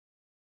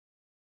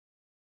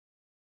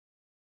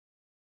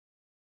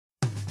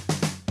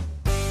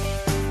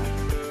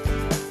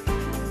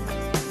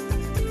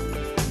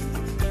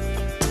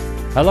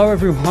Hello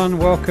everyone,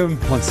 welcome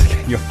once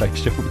again, your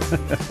face, Sean.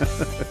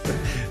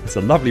 It's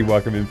a lovely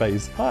welcoming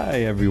face.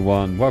 Hi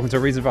everyone, welcome to A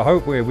Reason for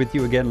Hope. We're with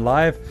you again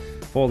live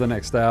for the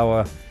next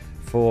hour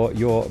for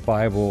your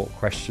Bible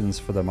questions.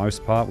 For the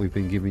most part, we've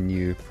been giving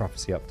you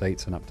prophecy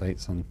updates and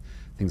updates on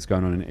things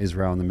going on in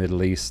Israel and the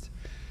Middle East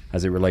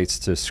as it relates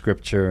to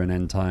scripture and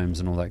end times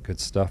and all that good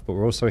stuff. But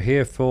we're also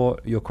here for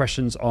your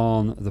questions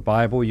on the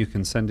Bible. You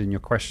can send in your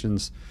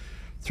questions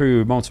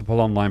through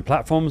multiple online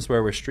platforms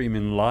where we're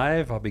streaming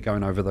live. I'll be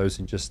going over those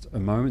in just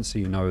a moment so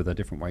you know the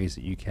different ways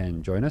that you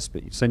can join us.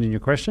 But you send in your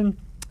question,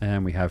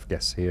 and we have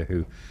guests here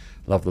who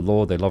love the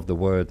Lord, they love the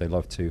Word, they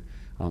love to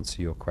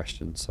answer your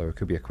questions. So it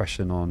could be a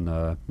question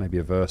on maybe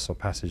a verse or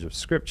passage of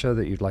Scripture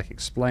that you'd like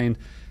explained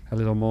a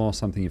little more,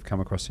 something you've come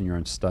across in your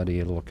own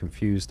study, a little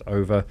confused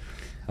over,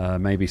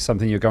 maybe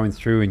something you're going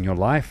through in your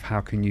life.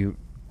 How can you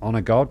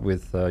honor God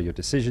with your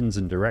decisions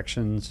and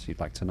directions?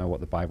 You'd like to know what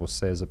the Bible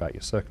says about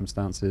your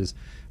circumstances,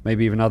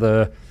 maybe even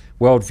other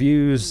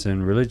worldviews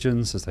and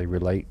religions as they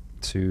relate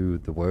to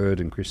the Word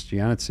and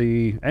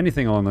Christianity,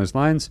 anything along those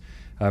lines.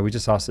 We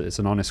just ask that it's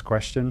an honest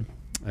question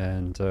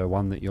and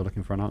one that you're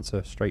looking for an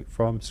answer straight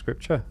from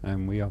Scripture,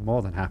 and we are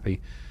more than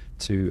happy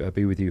to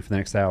be with you for the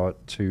next hour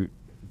to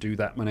do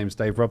that. My name's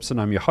Dave Robson.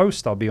 I'm your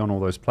host. I'll be on all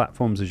those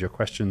platforms as your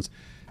questions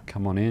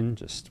come on in,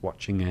 just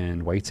watching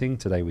and waiting.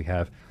 Today we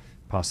have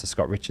Pastor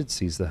Scott Richards.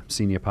 He's the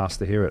senior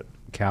pastor here at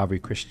Calvary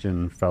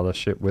Christian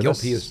Fellowship with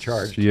us. Guilty as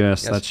charged.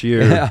 Yes, that's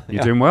you. Yeah, You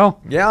doing well?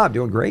 Yeah, I'm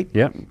doing great.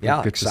 Yep. Yeah,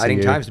 Good exciting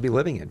to see times to be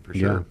living in, for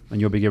sure. Yeah.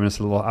 And you'll be giving us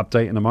a little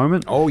update in a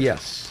moment. Oh,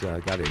 yes.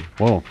 Got it.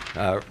 Whoa.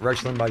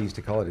 Rush Limbaugh used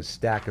to call it a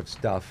stack of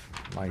stuff.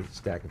 My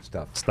stack of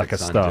stuff. Stack of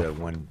fits stuff.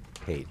 onto one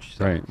page.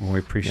 So, Great. Well, we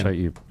appreciate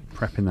you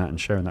prepping that and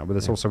sharing that with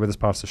us. Also with us,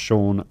 Pastor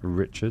Sean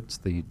Richards,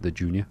 the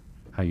junior.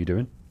 How you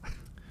doing?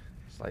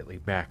 Slightly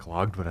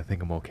backlogged, but I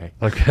think I'm okay.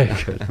 Okay,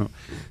 good.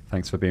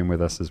 Thanks for being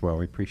with us as well.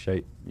 We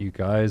appreciate you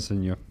guys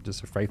and your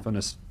just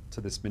faithfulness to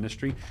this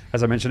ministry.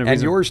 As I mentioned,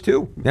 and yours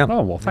too. Yeah.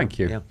 Oh, well, thank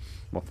you. Yeah.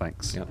 Well,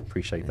 thanks. Yeah.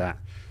 Appreciate that.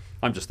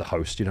 I'm just the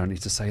host. You don't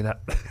need to say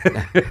that.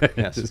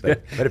 Yes,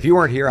 but if you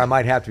weren't here, I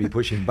might have to be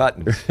pushing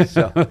buttons.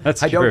 So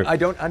That's I true.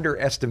 don't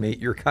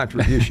underestimate your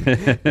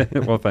contribution.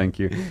 Well, thank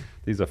you.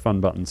 These are fun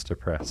buttons to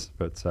press.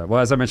 But, well,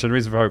 as I mentioned,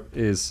 Reason for Hope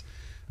is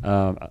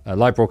a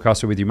live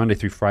broadcaster with you Monday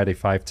through Friday,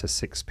 5 to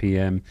 6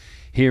 p.m.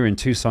 here in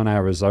Tucson,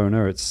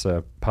 Arizona. It's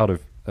part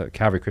of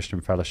Calvary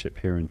Christian Fellowship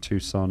here in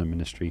Tucson, a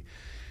ministry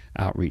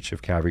outreach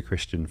of Calvary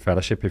Christian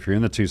Fellowship. If you're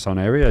in the Tucson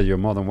area, you're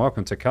more than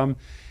welcome to come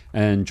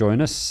and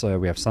join us.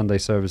 We have Sunday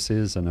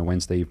services and a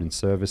Wednesday evening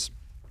service.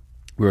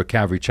 We're a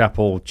Calvary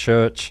Chapel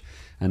church,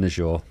 and as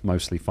you'll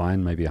mostly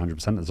find, maybe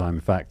 100% of the time,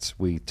 in fact,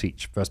 we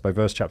teach verse by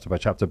verse, chapter by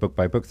chapter, book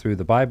by book through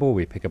the Bible.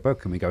 We pick a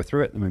book and we go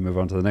through it, and we move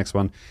on to the next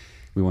one.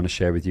 We want to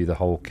share with you the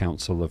whole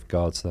counsel of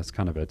God, so that's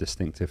kind of a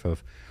distinctive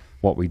of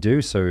what we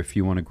do. So if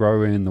you want to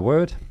grow in the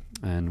Word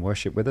and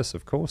worship with us,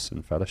 of course,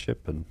 and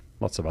fellowship and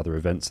lots of other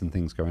events and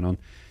things going on,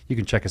 you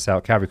can check us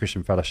out,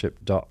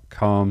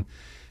 calvarychristianfellowship.com,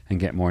 and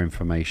get more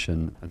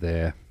information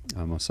there.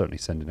 I'll certainly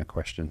send in a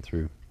question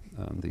through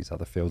these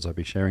other fields I'll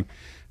be sharing.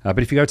 But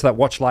if you go to that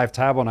Watch Live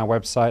tab on our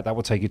website, that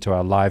will take you to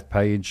our live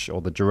page or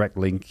the direct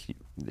link.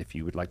 If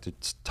you would like to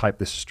type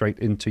this straight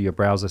into your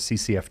browser,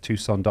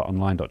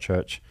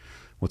 ccftucson.online.church.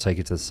 We'll take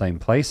you to the same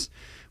place.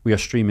 We are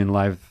streaming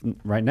live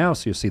right now,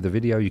 so you'll see the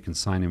video. You can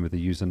sign in with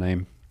the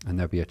username, and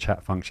there'll be a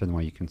chat function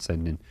where you can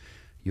send in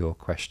your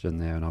question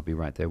there, and I'll be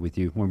right there with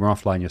you. When we're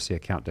offline, you'll see a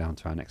countdown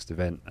to our next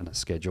event and a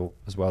schedule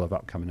as well of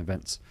upcoming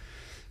events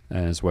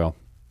as well.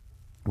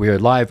 We are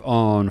live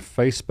on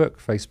Facebook,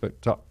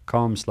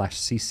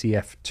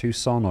 facebook.com/CCF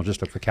Tucson, or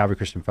just look for Calvary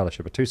Christian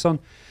Fellowship of Tucson.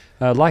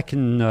 Like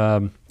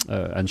and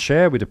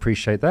share, we'd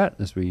appreciate that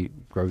as we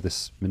grow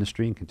this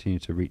ministry and continue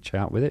to reach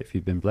out with it. If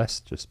you've been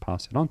blessed, just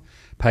pass it on.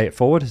 Pay it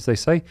forward, as they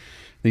say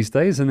these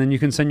days, and then you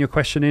can send your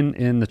question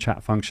in the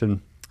chat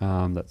function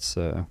that's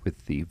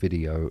with the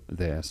video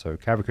there. So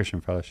Calvary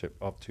Christian Fellowship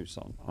of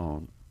Tucson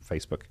on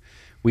Facebook.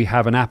 We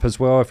have an app as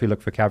well. If you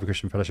look for Calvary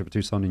Christian Fellowship of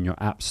Tucson in your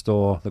app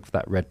store, look for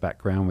that red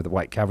background with the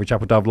white Calvary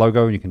Chapel Dove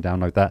logo, and you can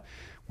download that.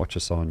 Watch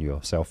us on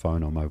your cell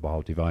phone or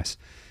mobile device.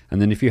 And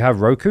then if you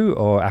have Roku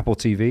or Apple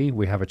TV,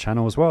 we have a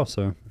channel as well.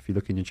 So if you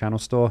look in your channel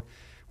store,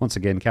 once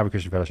again, Calvary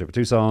Christian Fellowship of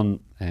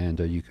Tucson, and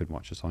you can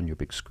watch us on your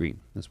big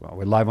screen as well.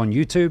 We're live on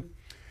YouTube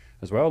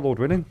as well, Lord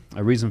willing.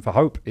 A Reason for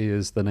Hope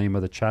is the name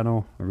of the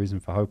channel, A Reason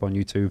for Hope on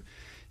YouTube.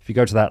 If you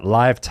go to that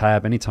live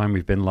tab, anytime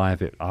we've been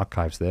live, it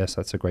archives there.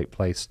 So that's a great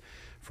place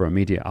for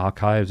immediate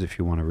archives. If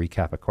you want to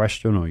recap a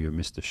question or you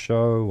missed a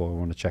show or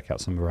want to check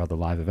out some of our other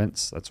live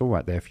events, that's all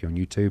right there if you're on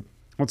YouTube.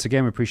 Once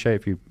again, we appreciate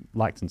if you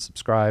liked and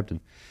subscribed and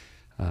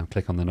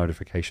click on the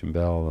notification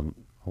bell and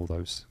all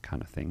those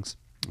kind of things.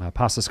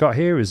 Pastor Scott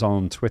here is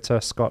on Twitter,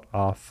 Scott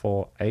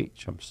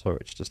R4H. I'm sure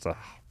it's just a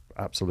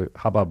absolute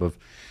hubbub of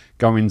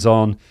goings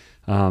on.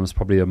 It's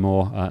probably a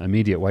more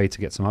immediate way to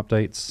get some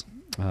updates,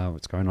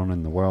 what's going on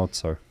in the world.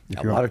 So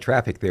A lot of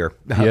traffic there,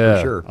 yeah.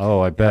 for sure.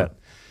 Oh, I bet.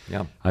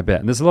 Yeah. I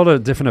bet. And there's a lot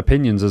of different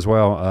opinions as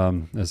well,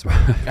 as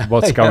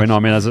what's going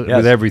on. I mean,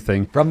 with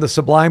everything. From the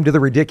sublime to the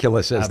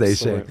ridiculous, as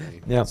Absolutely. they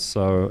say. Yeah.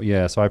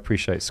 So I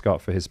appreciate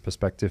Scott for his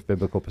perspective,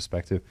 biblical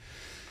perspective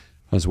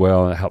as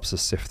well. It helps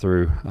us sift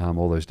through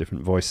all those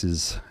different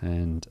voices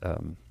and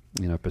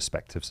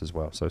perspectives as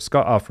well. So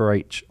Scott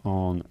ARFH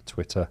on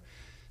Twitter,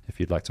 if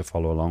you'd like to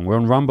follow along. We're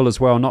on Rumble as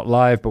well, not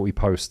live, but we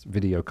post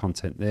video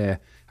content there.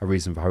 A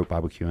Reason for Hope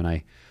Bible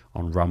Q&A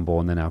on Rumble,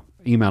 and then our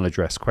email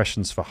address,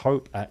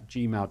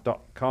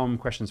 questionsforhope@gmail.com.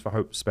 Questions for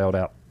Hope spelled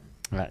out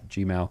at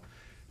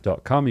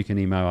gmail.com. You can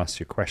email us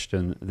your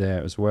question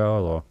there as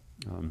well, or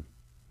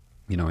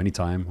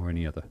anytime, or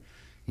any other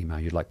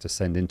email you'd like to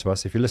send in to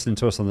us. If you're listening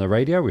to us on the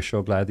radio, we're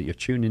sure glad that you're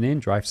tuning in.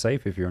 Drive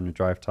safe if you're on your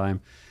drive time.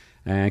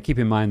 And keep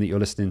in mind that you're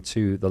listening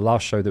to the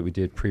last show that we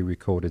did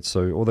pre-recorded.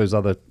 So all those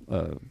other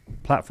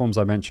platforms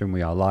I mentioned,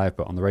 we are live,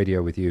 but on the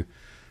radio with you,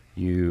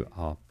 you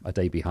are a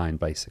day behind,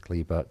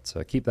 basically. But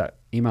keep that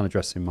email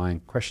address in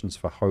mind,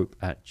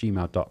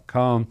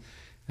 questionsforhope@gmail.com,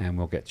 and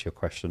we'll get to your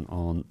question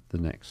on the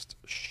next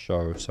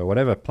show. So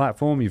whatever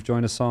platform you've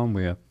joined us on,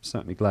 we are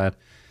certainly glad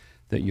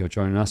that you're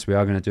joining us. We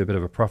are going to do a bit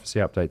of a prophecy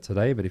update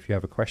today, but if you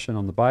have a question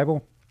on the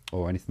Bible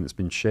or anything that's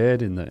been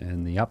shared in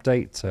the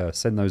update,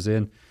 send those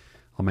in.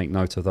 I'll make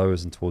note of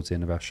those, and towards the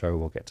end of our show,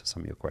 we'll get to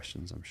some of your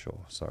questions, I'm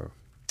sure. So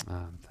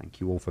thank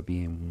you all for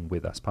being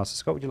with us. Pastor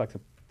Scott, would you like to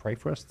pray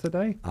for us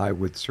today? I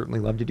would certainly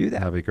love to do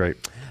that. That'd be great.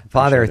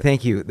 Father,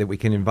 thank you that we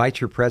can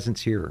invite your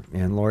presence here.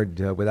 And Lord,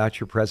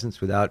 without your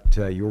presence, without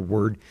your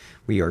word,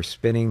 we are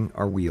spinning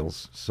our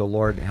wheels. So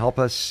Lord, help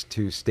us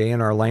to stay in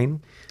our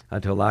lane,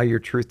 to allow your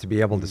truth to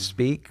be able to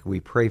speak. We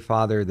pray,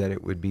 Father, that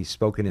it would be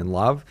spoken in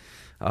love,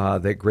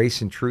 that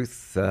grace and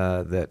truth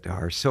that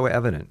are so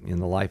evident in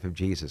the life of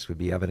Jesus would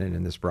be evident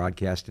in this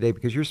broadcast today,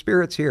 because your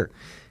Spirit's here.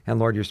 And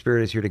Lord, your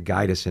Spirit is here to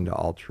guide us into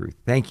all truth.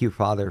 Thank you,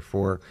 Father,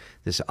 for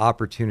this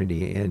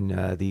opportunity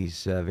in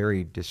these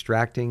very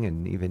distracting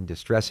and even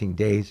distressing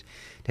days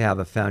to have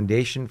a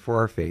foundation for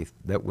our faith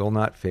that will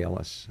not fail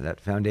us. That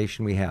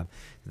foundation we have,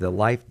 the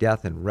life,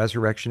 death, and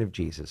resurrection of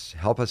Jesus.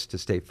 Help us to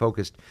stay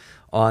focused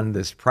on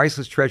this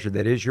priceless treasure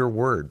that is your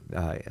word,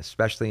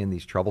 especially in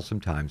these troublesome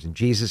times. In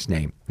Jesus'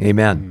 name,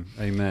 amen.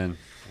 Amen.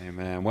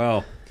 Amen.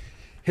 Well,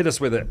 hit us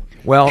with it.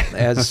 Well,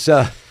 as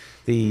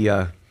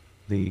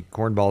the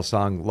cornball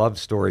song Love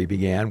Story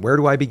began, where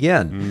do I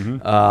begin?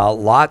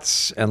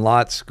 Lots and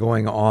lots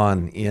going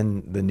on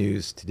in the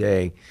news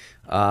today.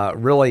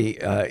 Really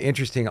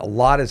interesting. A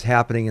lot is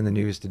happening in the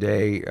news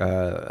today,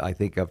 I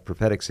think, of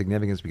prophetic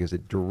significance, because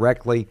it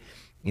directly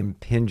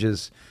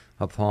impinges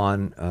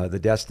upon the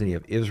destiny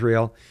of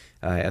Israel.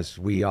 As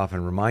we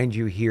often remind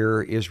you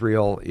here,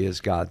 Israel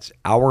is God's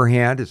hour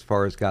hand as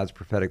far as God's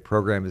prophetic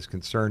program is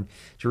concerned.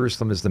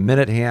 Jerusalem is the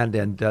minute hand,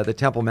 and the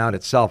Temple Mount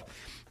itself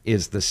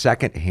is the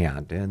second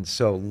hand. And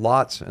so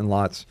lots and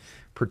lots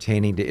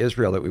pertaining to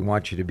Israel that we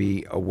want you to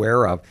be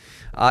aware of.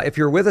 If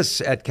you're with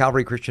us at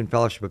Calvary Christian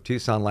Fellowship of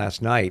Tucson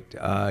last night, we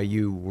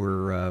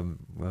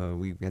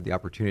had the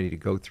opportunity to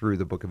go through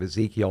the book of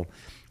Ezekiel,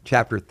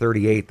 chapter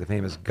 38, the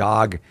famous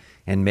Gog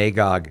and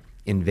Magog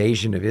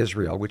invasion of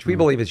Israel, which we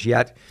believe is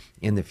yet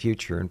in the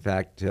future. In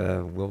fact,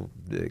 we'll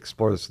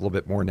explore this a little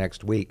bit more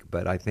next week,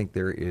 but I think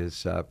there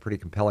is pretty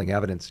compelling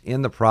evidence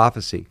in the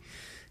prophecy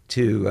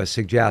to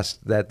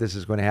suggest that this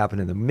is going to happen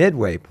in the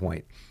midway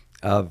point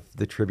of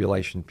the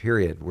tribulation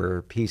period,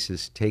 where peace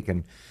is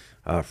taken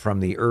from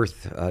the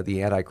earth.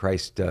 The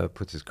Antichrist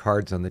puts his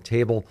cards on the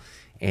table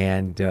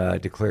and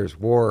declares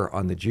war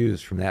on the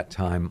Jews from that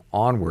time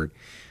onward.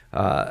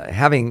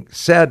 Having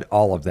said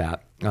all of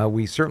that,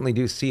 we certainly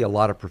do see a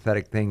lot of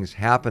prophetic things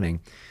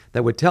happening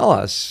that would tell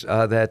us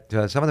that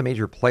some of the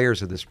major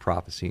players of this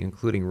prophecy,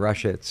 including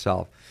Russia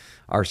itself,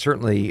 are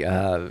certainly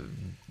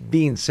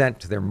being sent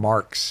to their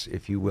marks,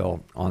 if you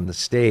will, on the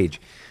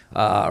stage.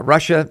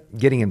 Russia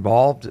getting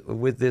involved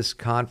with this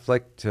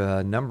conflict,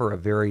 a number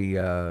of very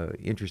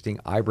interesting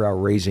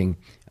eyebrow-raising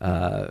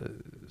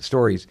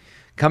stories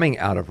coming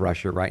out of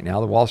Russia right now.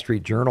 The Wall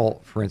Street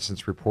Journal, for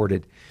instance,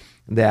 reported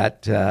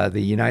that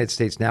the United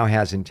States now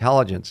has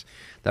intelligence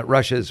that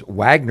Russia's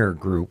Wagner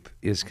Group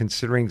is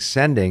considering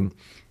sending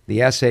the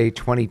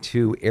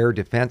SA-22 air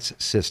defense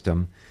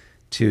system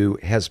to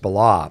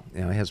Hezbollah.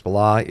 You know,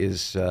 Hezbollah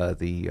is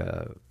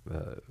the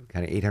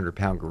kind of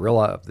 800-pound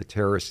gorilla of the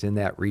terrorists in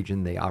that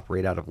region. They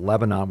operate out of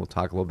Lebanon. We'll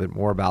talk a little bit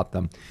more about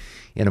them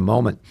in a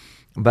moment.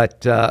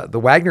 But the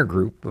Wagner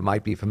Group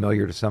might be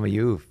familiar to some of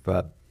you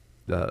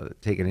who've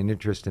taken an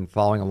interest in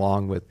following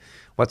along with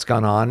what's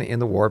gone on in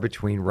the war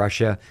between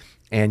Russia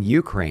and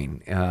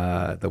Ukraine.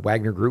 The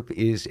Wagner Group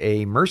is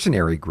a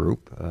mercenary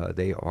group.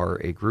 They are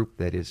a group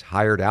that is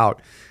hired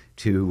out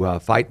to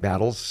fight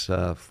battles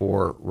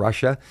for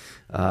Russia.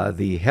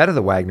 The head of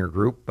the Wagner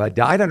Group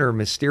died under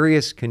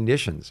mysterious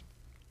conditions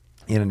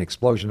in an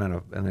explosion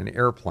on an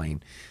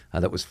airplane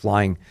that was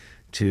flying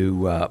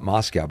to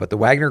Moscow. But the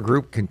Wagner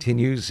Group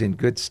continues in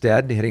good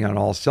stead, hitting on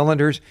all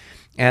cylinders.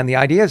 And the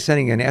idea of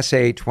sending an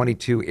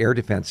SA-22 air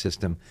defense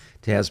system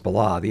to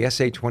Hezbollah. The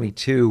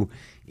SA-22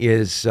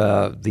 is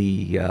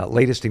the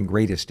latest and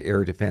greatest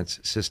air defense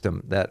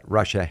system that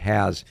Russia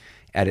has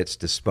at its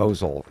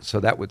disposal. So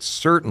that would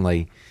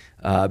certainly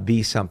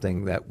be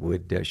something that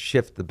would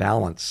shift the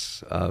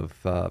balance of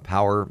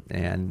power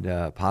and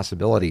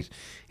possibilities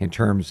in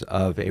terms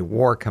of a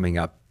war coming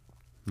up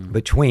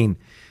between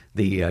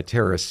the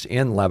terrorists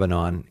in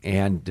Lebanon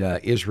and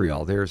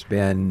Israel. There's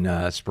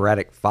been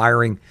sporadic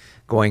firing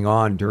going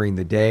on during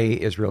the day.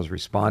 Israel's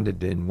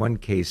responded in one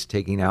case,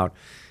 taking out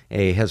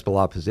a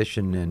Hezbollah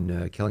position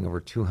and killing over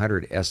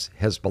 200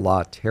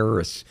 Hezbollah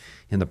terrorists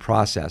in the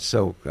process.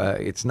 So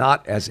it's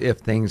not as if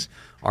things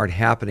aren't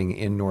happening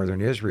in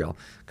northern Israel.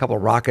 A couple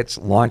of rockets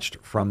launched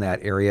from that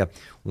area,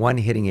 one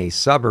hitting a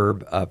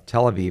suburb of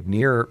Tel Aviv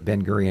near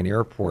Ben Gurion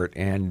Airport,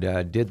 and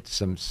did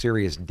some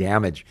serious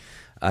damage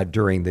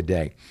during the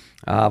day.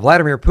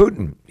 Vladimir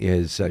Putin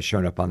is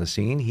shown up on the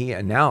scene. He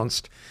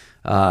announced,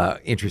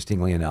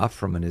 interestingly enough,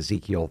 from an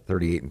Ezekiel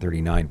 38 and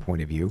 39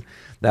 point of view,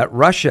 that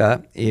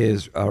Russia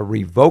is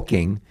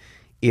revoking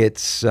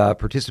its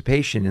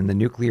participation in the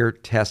nuclear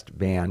test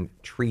ban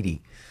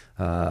treaty.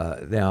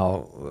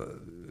 Now,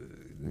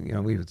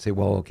 we would say,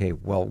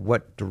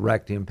 what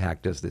direct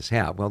impact does this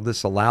have? Well,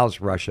 this allows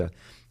Russia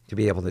to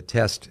be able to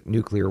test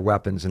nuclear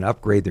weapons and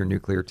upgrade their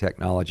nuclear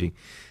technology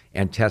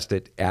and test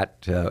it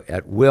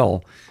at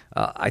will.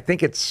 I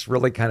think it's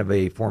really kind of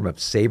a form of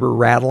saber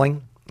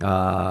rattling.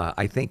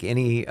 I think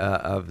any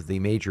of the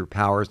major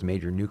powers, the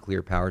major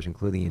nuclear powers,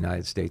 including the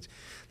United States,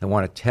 that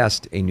want to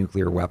test a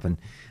nuclear weapon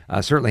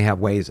certainly have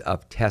ways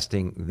of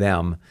testing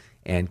them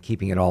and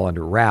keeping it all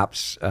under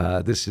wraps.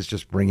 This is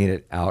just bringing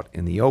it out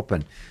in the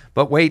open.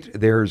 But wait,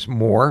 there's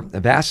more.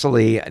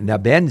 Vasily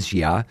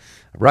Nebenzia,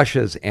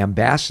 Russia's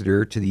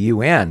ambassador to the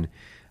UN,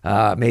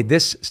 made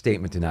this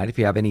statement tonight. If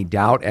you have any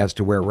doubt as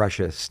to where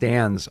Russia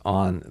stands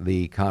on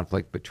the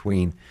conflict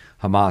between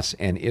Hamas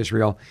and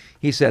Israel,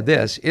 he said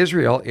this: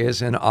 Israel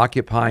is an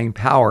occupying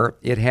power.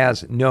 It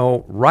has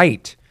no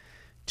right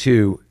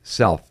to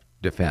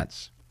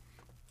self-defense.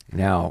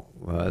 Now,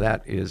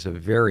 that is a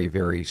very,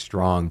 very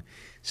strong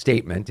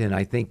statement, and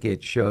I think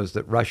it shows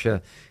that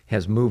Russia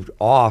has moved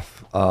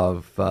off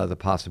of the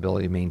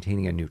possibility of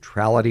maintaining a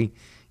neutrality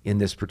in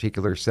this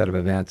particular set of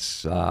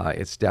events.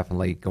 It's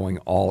definitely going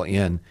all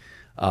in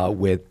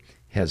with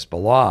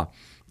Hezbollah.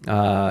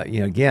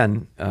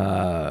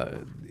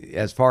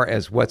 As far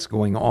as what's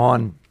going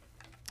on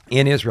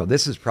in Israel,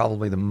 this is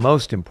probably the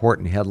most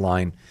important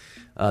headline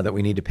that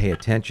we need to pay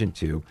attention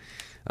to.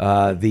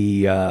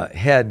 The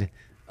head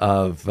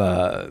of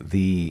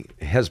the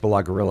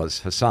Hezbollah guerrillas,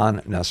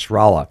 Hassan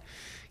Nasrallah,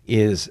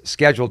 is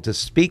scheduled to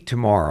speak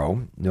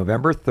tomorrow,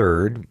 November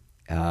 3rd.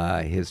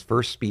 His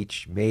first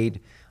speech made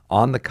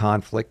on the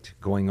conflict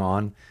going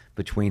on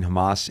between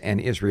Hamas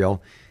and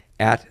Israel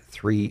at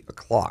 3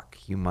 o'clock.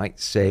 You might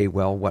say,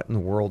 well, what in the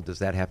world does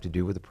that have to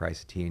do with the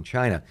price of tea in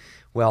China?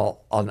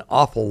 Well, an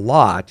awful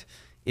lot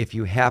if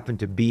you happen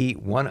to be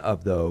one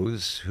of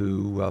those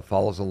who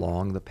follows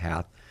along the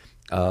path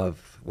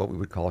of what we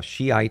would call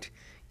Shiite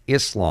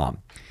Islam.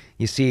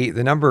 You see,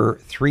 the number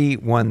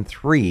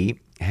 313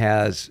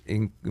 has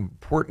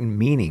important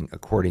meaning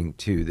according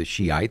to the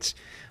Shiites.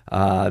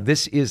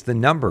 This is the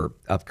number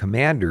of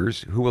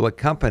commanders who will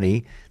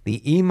accompany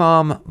the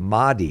Imam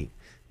Mahdi.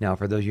 Now,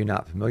 for those of you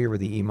not familiar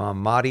with the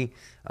Imam Mahdi,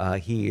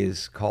 he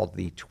is called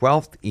the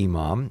 12th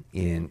Imam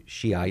in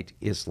Shiite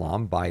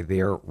Islam by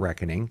their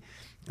reckoning.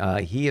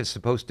 He is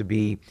supposed to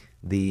be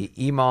the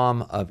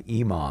Imam of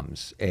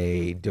Imams,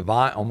 a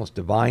divine, almost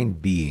divine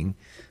being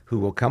who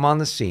will come on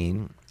the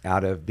scene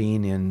out of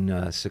being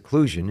in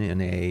seclusion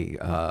in a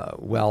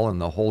well in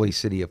the holy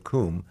city of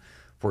Qum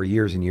for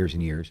years and years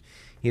and years.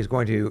 He is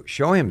going to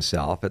show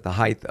himself at the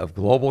height of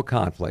global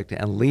conflict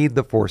and lead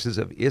the forces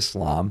of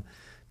Islam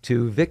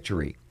to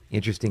victory.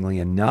 Interestingly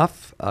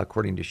enough,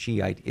 according to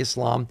Shiite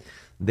Islam,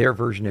 their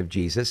version of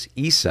Jesus,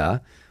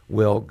 Isa,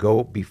 will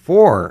go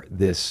before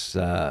this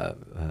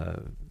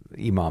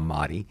Imam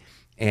Mahdi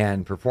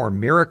and perform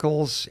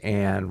miracles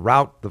and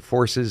rout the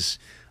forces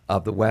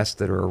of the West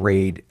that are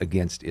arrayed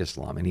against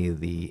Islam. Any of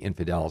the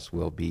infidels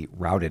will be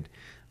routed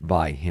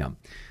by him.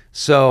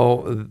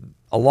 So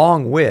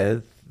along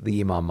with the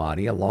Imam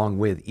Mahdi, along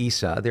with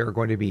Isa, there are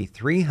going to be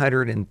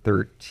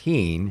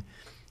 313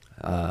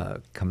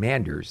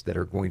 commanders that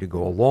are going to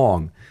go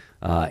along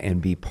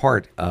and be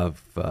part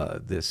of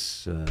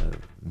this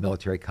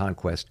military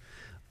conquest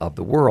of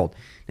the world.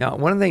 Now,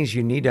 one of the things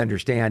you need to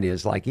understand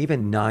is, like,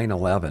 even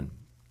 9/11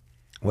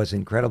 was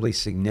incredibly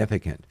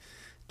significant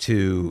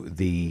to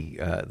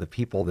the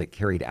people that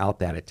carried out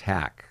that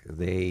attack.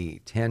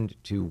 They tend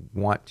to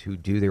want to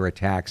do their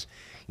attacks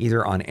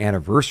either on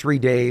anniversary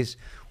days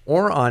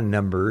or on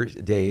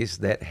days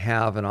that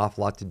have an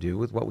awful lot to do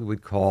with what we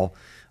would call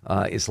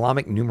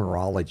Islamic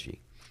numerology.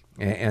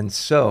 And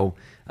so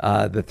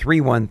the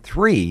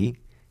 313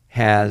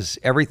 has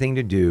everything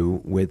to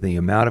do with the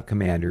amount of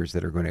commanders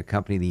that are going to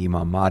accompany the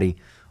Imam Mahdi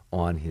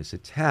on his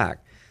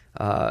attack.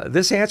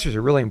 This answers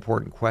a really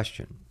important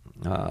question.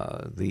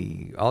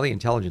 all the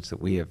intelligence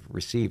that we have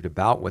received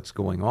about what's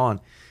going on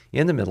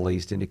in the Middle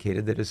East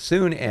indicated that as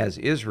soon as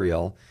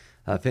Israel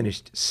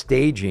finished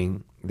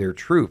staging their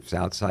troops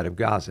outside of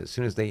Gaza, as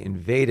soon as they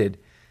invaded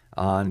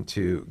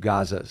onto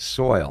Gaza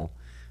soil,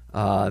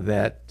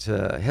 that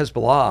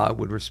Hezbollah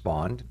would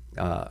respond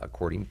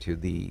according to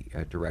the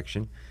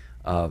direction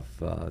of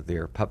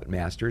their puppet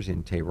masters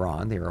in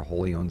Tehran. They are a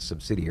wholly owned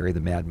subsidiary, the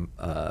mad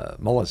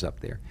mullahs up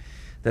there,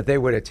 that they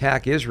would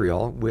attack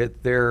Israel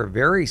with their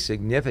very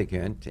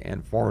significant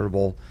and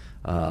formidable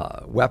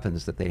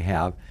weapons that they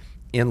have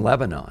in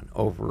Lebanon,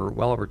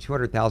 well over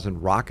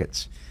 200,000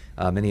 rockets,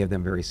 many of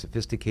them very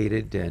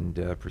sophisticated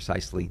and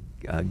precisely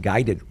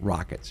guided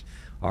rockets,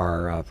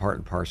 are part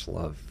and parcel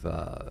of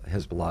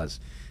Hezbollah's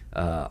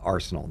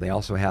arsenal. They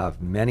also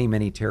have many,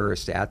 many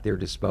terrorists at their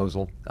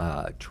disposal,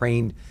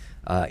 trained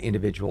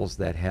individuals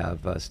that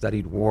have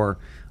studied war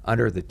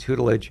under the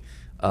tutelage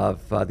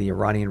of the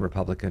Iranian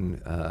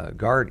Republican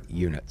Guard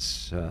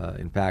units.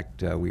 In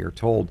fact, we are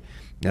told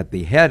that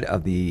the head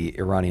of the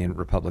Iranian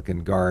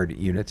Republican Guard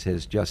units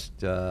has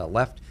just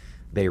left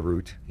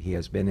Beirut. He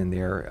has been in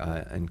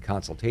there in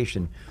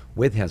consultation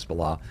with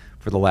Hezbollah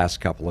for the last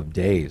couple of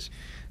days.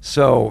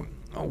 So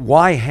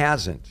why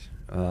hasn't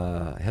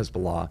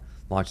Hezbollah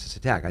launched this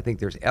attack? I think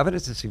there's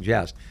evidence to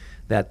suggest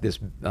that this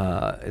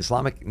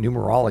Islamic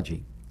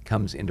numerology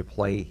comes into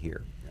play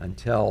here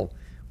until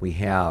we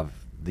have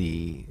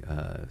the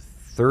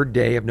third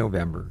day of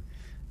November,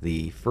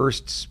 the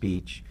first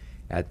speech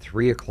at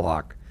 3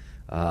 o'clock.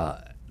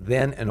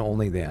 Then and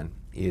only then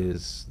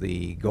is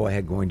the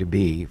go-ahead going to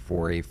be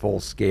for a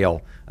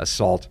full-scale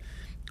assault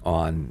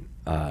on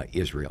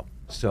Israel.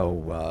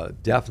 So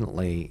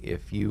definitely,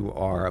 if you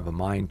are of a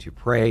mind to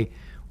pray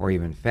or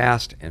even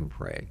fast and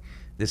pray,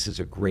 this is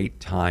a great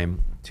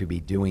time to be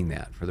doing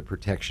that for the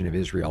protection of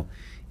Israel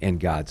and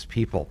God's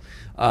people.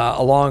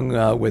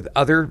 Along with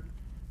other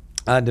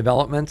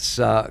developments,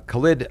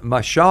 Khalid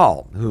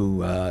Mashal,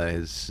 who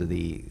is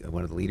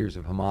one of the leaders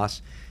of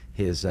Hamas,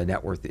 his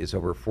net worth is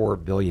over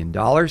 $4 billion.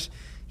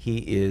 He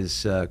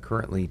is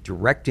currently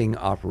directing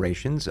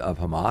operations of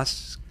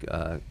Hamas,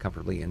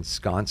 comfortably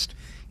ensconced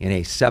in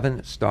a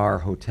 7-star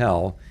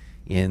hotel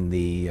in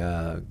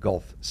the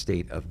Gulf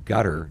state of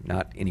Qatar,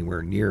 not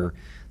anywhere near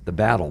the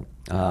battle.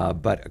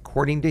 But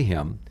according to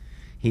him,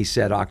 he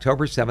said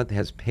October 7th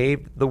has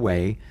paved the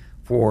way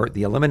for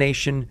the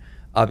elimination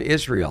of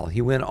Israel.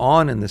 He went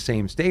on in the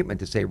same statement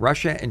to say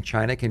Russia and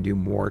China can do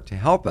more to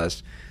help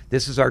us.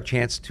 This is our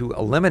chance to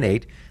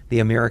eliminate the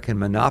American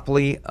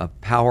monopoly of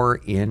power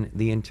in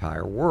the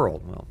entire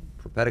world. Well,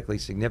 prophetically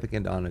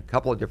significant on a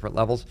couple of different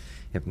levels.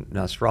 If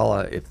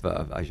Nasrallah,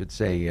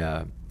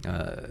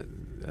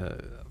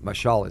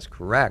 Mashal is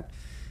correct,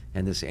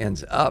 and this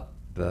ends up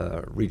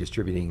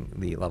redistributing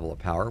the level of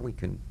power, we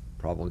can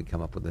probably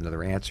come up with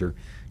another answer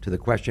to the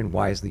question,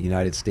 why is the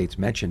United States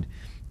mentioned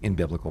in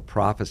biblical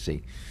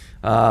prophecy?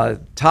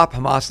 Top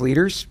Hamas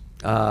leaders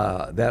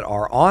that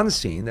are on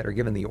scene, that are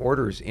given the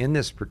orders in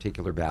this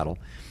particular battle,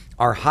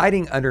 are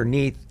hiding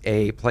underneath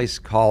a place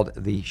called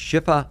the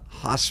Shifa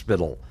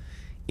Hospital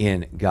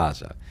in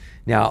Gaza.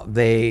 Now,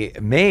 they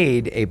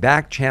made a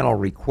back channel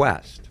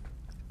request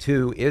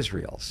to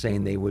Israel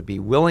saying they would be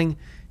willing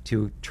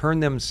to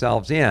turn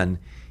themselves in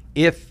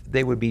if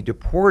they would be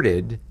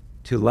deported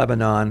to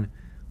Lebanon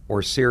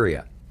or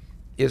Syria.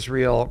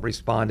 Israel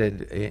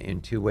responded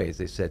in two ways.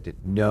 They said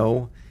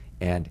no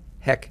and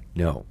heck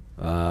no.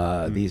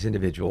 These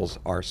individuals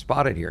are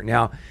spotted here.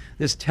 Now,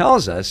 this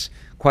tells us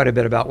quite a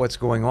bit about what's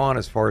going on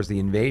as far as the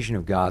invasion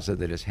of Gaza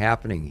that is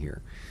happening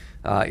here.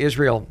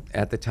 Israel,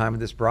 at the time of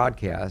this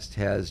broadcast,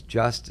 has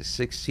just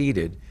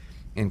succeeded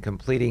in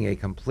completing a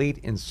complete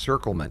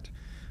encirclement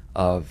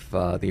of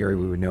the area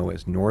we would know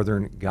as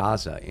northern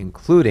Gaza,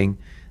 including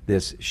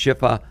this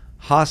Shifa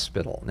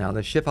Hospital. Now,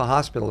 the Shifa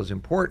Hospital is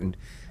important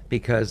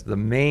because the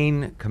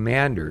main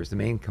commanders, the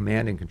main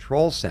command and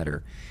control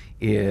center,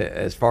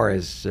 as far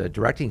as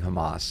directing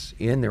Hamas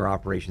in their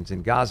operations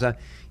in Gaza,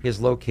 is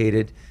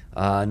located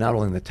not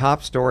only in the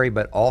top story,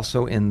 but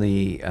also in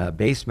the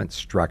basement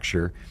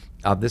structure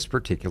of this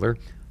particular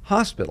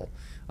hospital.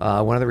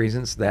 One of the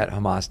reasons that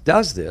Hamas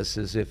does this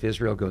is if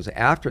Israel goes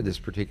after this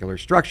particular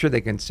structure,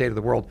 they can say to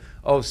the world,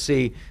 oh,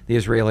 see, the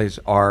Israelis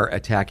are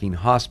attacking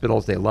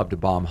hospitals. They love to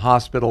bomb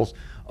hospitals.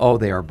 Oh,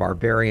 they are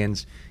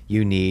barbarians.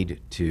 You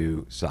need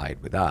to side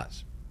with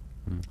us.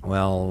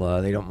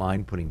 Well, they don't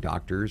mind putting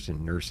doctors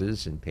and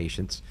nurses and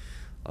patients'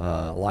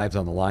 lives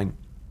on the line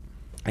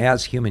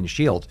as human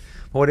shields.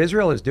 But what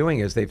Israel is doing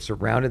is they've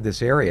surrounded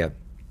this area,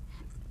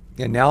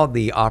 and now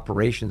the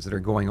operations that are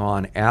going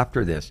on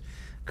after this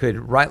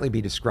could rightly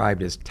be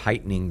described as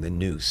tightening the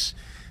noose.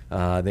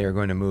 They are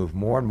going to move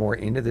more and more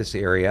into this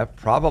area,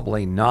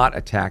 probably not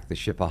attack the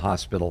Shifa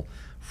Hospital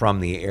from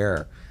the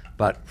air,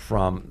 but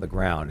from the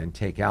ground, and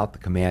take out the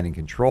command and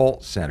control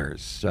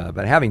centers.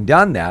 But having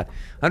done that,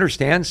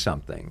 understand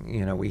something.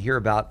 You know, we hear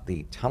about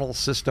the tunnel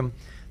system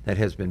that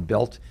has been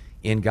built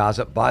in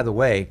Gaza. By the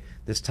way,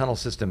 this tunnel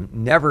system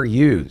never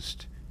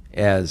used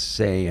as,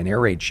 say, an air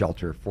raid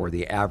shelter for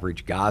the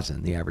average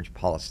Gazan, the average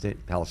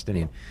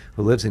Palestinian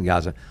who lives in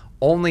Gaza,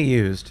 only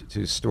used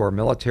to store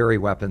military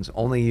weapons,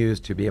 only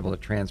used to be able to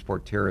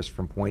transport terrorists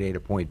from point A to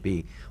point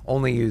B,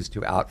 only used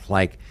to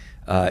outflank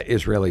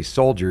Israeli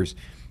soldiers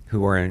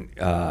who are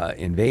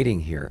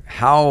invading here.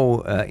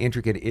 How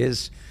intricate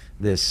is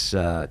this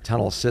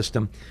tunnel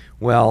system?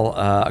 Well,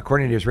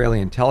 according to Israeli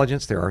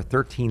intelligence, there are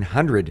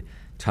 1,300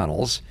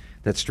 tunnels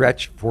that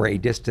stretch for a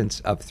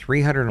distance of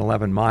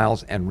 311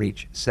 miles and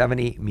reach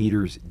 70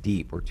 meters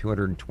deep, or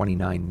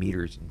 229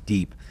 meters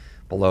deep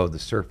below the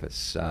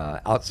surface,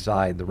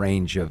 outside the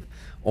range of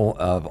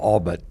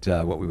all but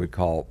what we would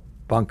call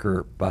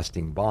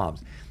bunker-busting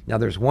bombs. Now,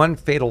 there's one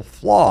fatal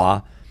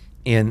flaw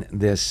in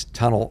this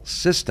tunnel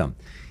system.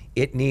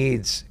 It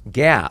needs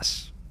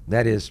gas,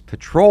 that is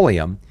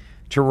petroleum,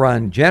 to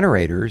run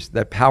generators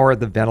that power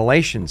the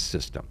ventilation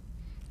system.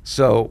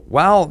 So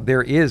while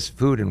there is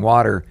food and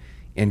water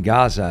in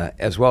Gaza,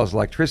 as well as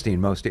electricity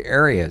in most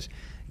areas,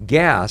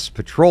 gas,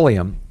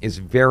 petroleum, is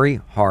very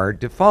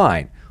hard to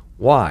find.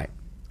 Why?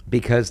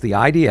 Because the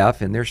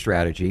IDF, in their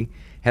strategy,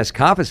 has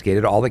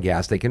confiscated all the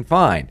gas they can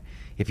find.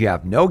 If you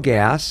have no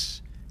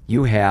gas,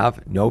 you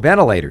have no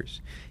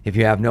ventilators. If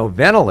you have no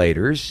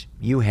ventilators,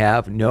 you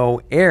have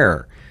no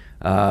air.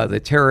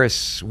 The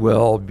terrorists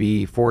will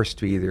be forced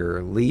to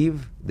either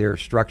leave their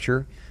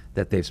structure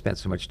that they've spent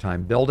so much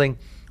time building,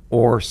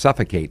 or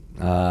suffocate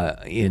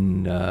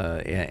in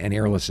an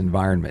airless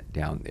environment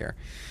down there.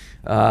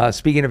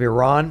 Speaking of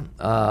Iran,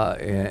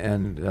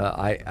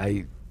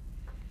 I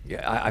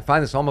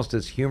find this almost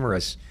as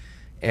humorous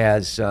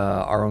as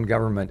our own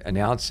government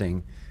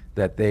announcing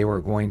that they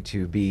were going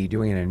to be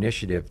doing an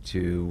initiative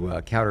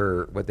to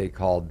counter what they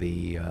called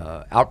the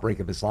outbreak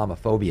of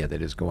Islamophobia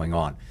that is going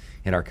on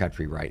in our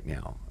country right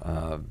now.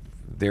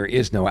 There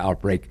is no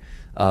outbreak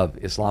of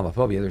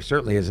Islamophobia. There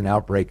certainly is an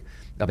outbreak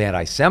of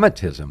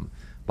anti-Semitism,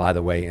 by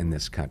the way, in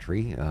this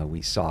country.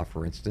 We saw,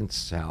 for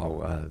instance,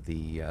 how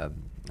the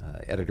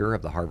editor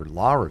of the Harvard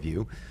Law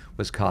Review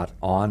was caught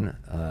on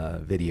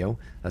video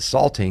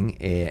assaulting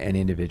an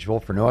individual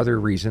for no other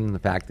reason than the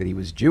fact that he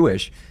was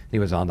Jewish and he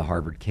was on the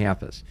Harvard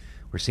campus.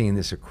 We're seeing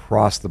this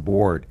across the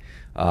board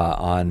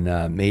on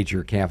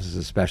major campuses,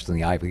 especially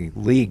in the Ivy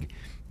League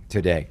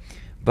today.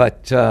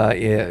 But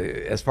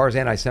as far as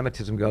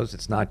anti-Semitism goes,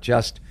 it's not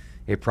just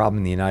a problem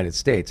in the United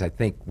States. I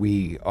think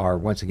we are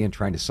once again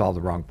trying to solve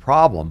the wrong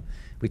problem.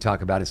 We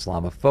talk about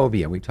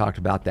Islamophobia. We talked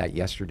about that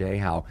yesterday,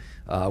 how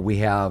we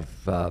have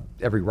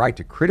every right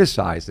to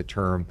criticize the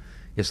term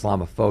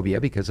Islamophobia,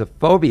 because a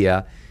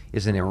phobia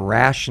is an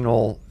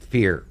irrational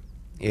fear.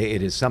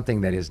 It is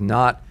something that is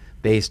not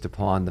based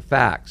upon the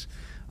facts.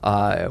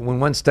 When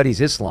one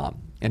studies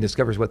Islam and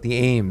discovers what the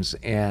aims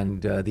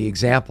and the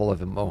example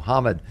of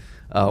Muhammad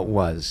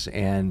was,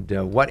 and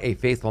what a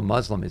faithful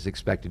Muslim is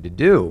expected to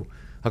do,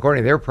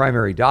 according to their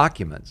primary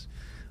documents,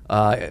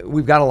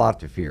 we've got a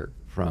lot to fear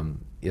from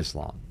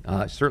Islam.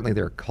 Certainly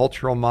there are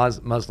cultural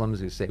Muslims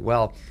who say,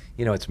 well,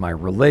 you know, it's my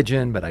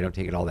religion, but I don't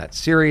take it all that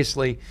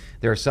seriously.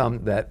 There are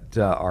some that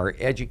are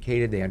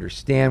educated, they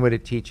understand what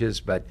it teaches,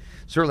 but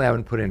certainly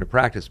haven't put it into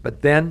practice.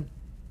 But then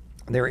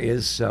there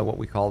is what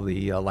we call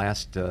the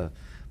last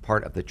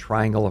part of the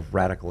triangle of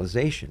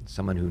radicalization.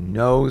 Someone who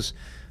knows,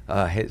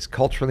 is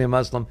culturally a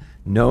Muslim,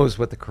 knows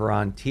what the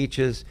Quran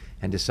teaches,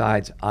 and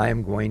decides, I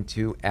am going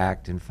to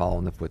act and follow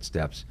in the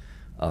footsteps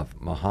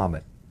of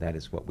Muhammad. That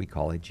is what we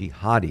call a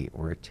jihadi,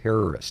 or a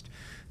terrorist.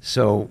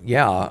 So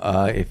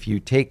yeah, if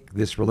you take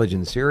this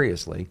religion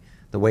seriously,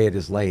 the way it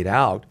is laid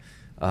out,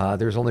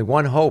 there's only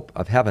one hope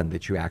of heaven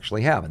that you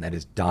actually have, and that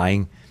is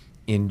dying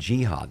in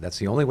jihad. That's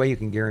the only way you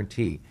can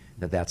guarantee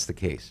that that's the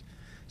case.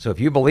 So if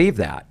you believe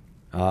that,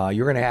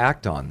 you're going to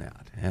act on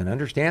that. And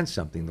understand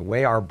something, the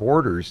way our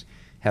borders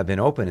have been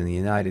open in the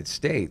United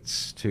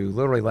States to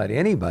literally let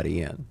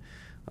anybody in,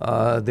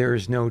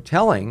 there's no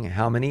telling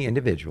how many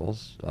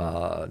individuals,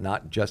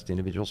 not just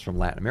individuals from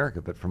Latin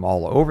America, but from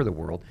all over the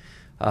world,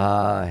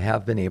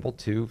 have been able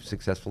to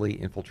successfully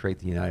infiltrate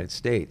the United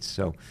States.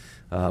 So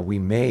we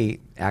may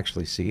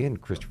actually see,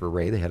 and Christopher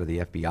Wray, the head of the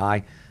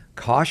FBI,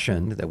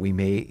 cautioned that we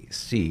may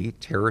see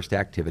terrorist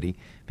activity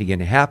begin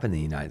to happen in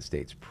the United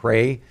States.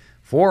 Pray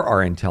for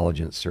our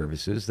intelligence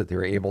services that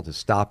they're able to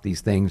stop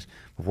these things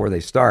before they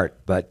start.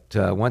 But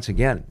once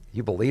again,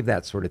 you believe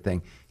that sort of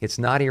thing, it's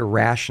not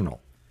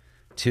irrational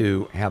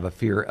to have a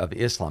fear of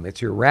Islam.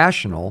 It's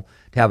irrational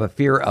to have a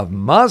fear of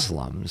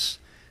Muslims,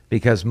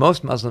 because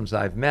most Muslims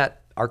I've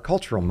met are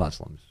cultural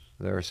Muslims.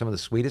 They're some of the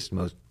sweetest,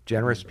 most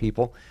generous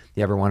people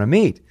you ever want to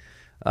meet.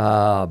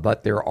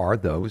 But there are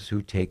those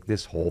who take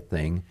this whole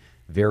thing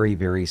very,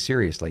 very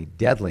seriously,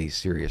 deadly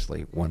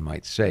seriously, one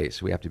might say.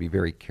 So we have to be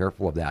very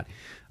careful of that.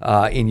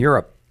 In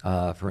Europe,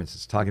 for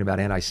instance, talking about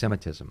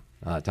anti-Semitism,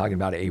 talking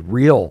about a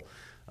real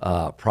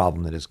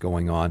problem that is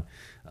going on.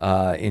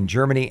 In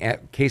Germany,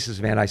 cases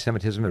of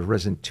anti-Semitism have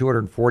risen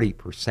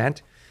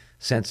 240%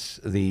 since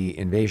the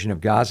invasion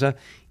of Gaza.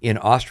 In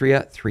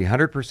Austria,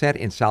 300%.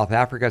 In South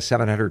Africa,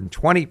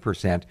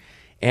 720%.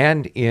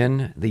 And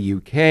in the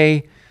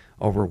UK,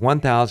 over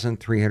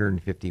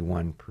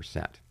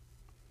 1,351%.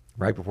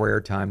 right before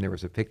airtime, there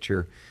was a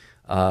picture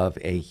of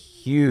a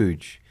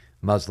huge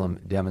Muslim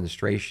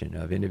demonstration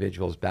of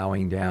individuals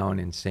bowing down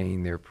and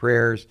saying their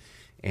prayers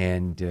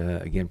and,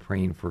 again,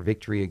 praying for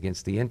victory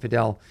against the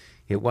infidel.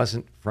 It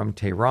wasn't from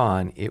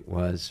Tehran. It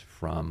was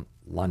from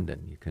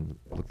London. You can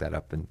look that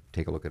up and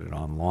take a look at it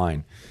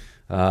online.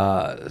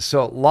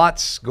 So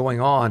lots going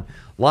on,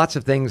 lots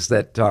of things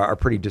that are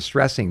pretty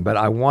distressing. But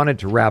I wanted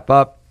to wrap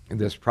up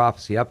this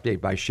prophecy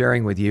update by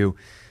sharing with you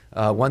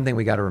one thing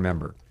we got to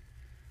remember.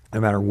 No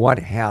matter what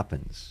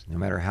happens, no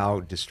matter how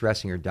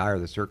distressing or dire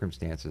the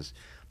circumstances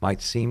might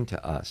seem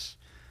to us,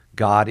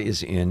 God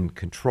is in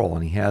control,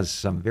 and he has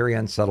some very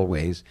unsubtle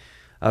ways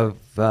of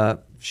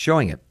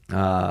showing it.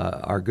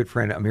 Our good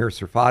friend Amir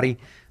Sarfati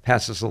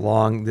passes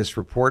along this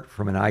report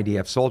from an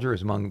IDF soldier, who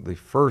is among the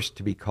first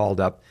to be called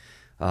up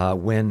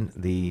when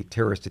the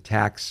terrorist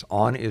attacks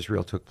on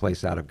Israel took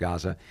place out of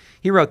Gaza.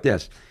 He wrote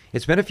this: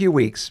 "It's been a few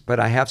weeks,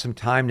 but I have some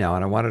time now,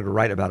 and I wanted to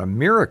write about a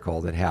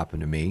miracle that happened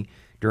to me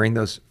during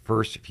those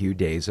first few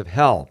days of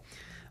hell.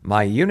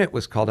 My unit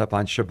was called up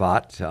on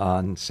Shabbat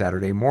on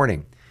Saturday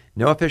morning.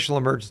 No official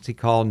emergency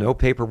call, no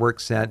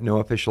paperwork sent, no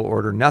official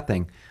order,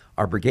 nothing.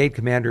 Our brigade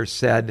commander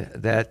said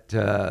that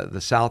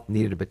the South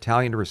needed a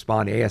battalion to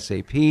respond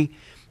ASAP,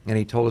 and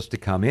he told us to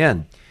come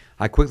in.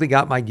 I quickly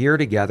got my gear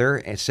together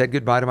and said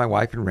goodbye to my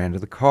wife and ran to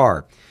the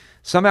car.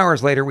 Some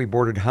hours later, we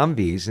boarded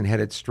Humvees and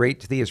headed straight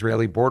to the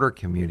Israeli border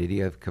community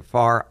of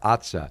Kfar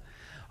Atza.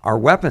 Our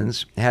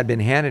weapons had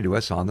been handed to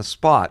us on the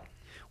spot.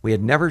 We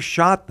had never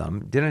shot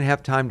them, didn't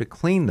have time to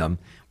clean them.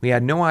 We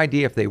had no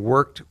idea if they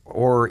worked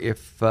or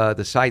if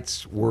the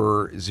sights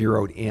were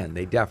zeroed in.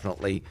 They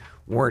definitely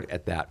weren't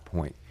at that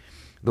point.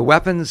 The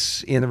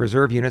weapons in the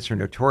reserve units are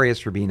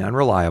notorious for being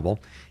unreliable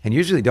and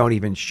usually don't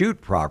even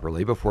shoot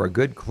properly before a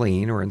good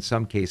clean or, in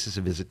some cases,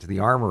 a visit to the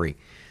armory.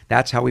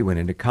 That's how we went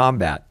into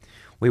combat.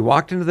 We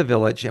walked into the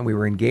village and we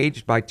were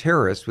engaged by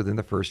terrorists within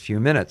the first few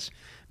minutes.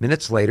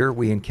 Minutes later,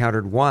 we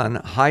encountered one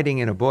hiding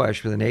in a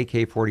bush with an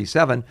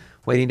AK-47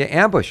 waiting to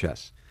ambush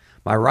us.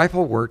 My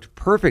rifle worked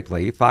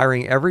perfectly,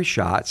 firing every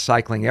shot,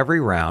 cycling every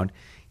round,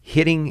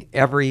 hitting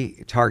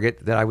every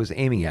target that I was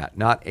aiming at,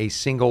 not a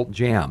single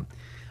jam.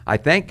 I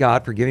thank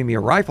God for giving me a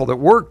rifle that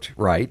worked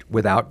right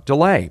without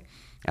delay.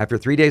 After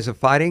 3 days of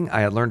fighting,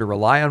 I had learned to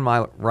rely on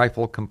my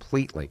rifle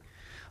completely.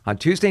 On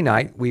Tuesday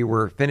night, we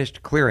were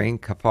finished clearing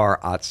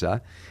Kfar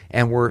Atza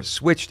and were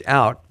switched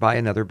out by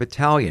another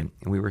battalion.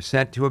 And we were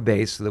sent to a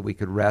base so that we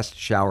could rest,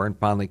 shower, and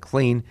finally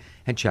clean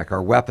and check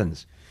our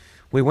weapons.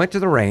 We went to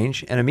the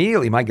range, and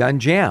immediately my gun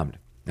jammed.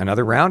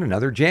 Another round,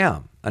 another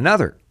jam,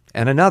 another,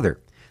 and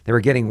another. They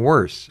were getting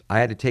worse. I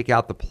had to take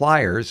out the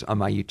pliers on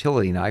my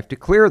utility knife to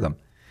clear them.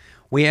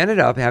 We ended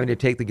up having to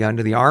take the gun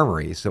to the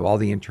armory so all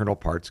the internal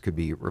parts could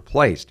be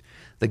replaced.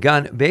 The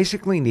gun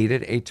basically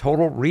needed a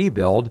total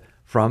rebuild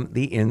from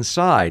the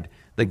inside.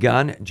 The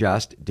gun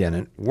just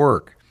didn't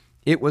work.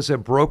 It was a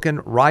broken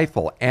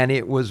rifle, and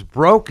it was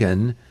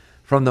broken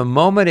from the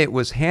moment it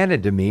was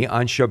handed to me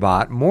on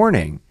Shabbat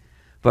morning.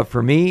 But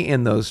for me,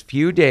 in those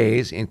few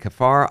days in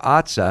Kfar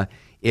Atza,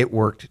 it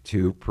worked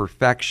to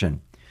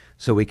perfection,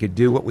 so we could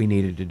do what we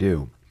needed to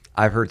do.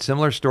 I've heard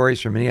similar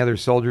stories from many other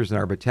soldiers in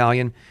our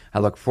battalion. I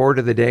look forward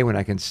to the day when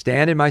I can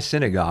stand in my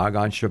synagogue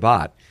on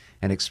Shabbat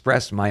and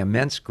express my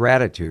immense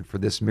gratitude for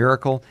this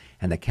miracle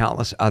and the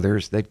countless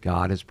others that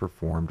God has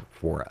performed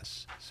for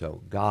us."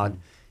 So God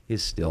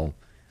is still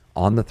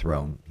on the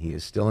throne. He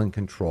is still in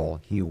control.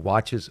 He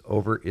watches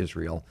over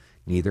Israel,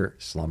 neither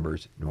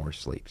slumbers nor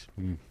sleeps.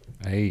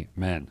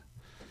 Amen.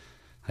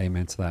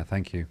 Amen to that.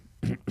 Thank you.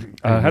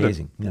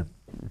 Amazing.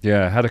 I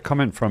had a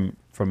comment from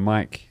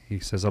Mike. He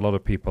says, a lot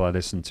of people I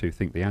listen to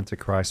think the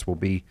Antichrist will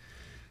be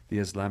the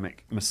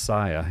Islamic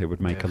Messiah. It would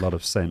make a lot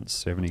of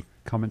sense. Do you have any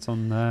comments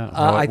on that?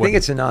 I think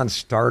it's a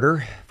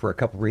non-starter for a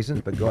couple of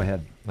reasons, but go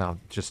ahead. Now,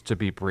 just to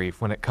be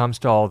brief, when it comes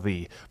to all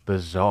the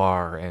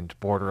bizarre and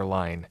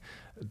borderline,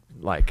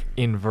 like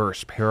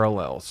inverse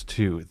parallels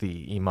to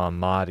the Imam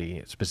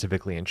Mahdi,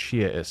 specifically in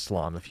Shia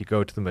Islam, if you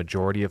go to the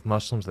majority of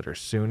Muslims that are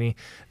Sunni,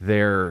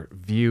 their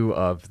view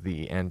of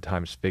the end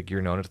times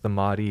figure known as the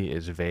Mahdi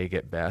is vague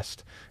at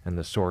best, and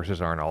the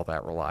sources aren't all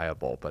that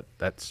reliable, but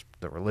that's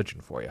the religion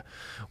for you.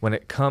 When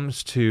it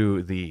comes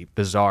to the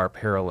bizarre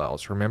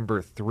parallels,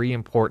 remember three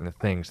important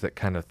things that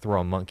kind of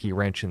throw a monkey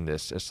wrench in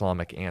this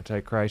Islamic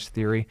Antichrist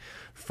theory.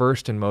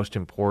 First and most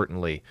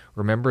importantly,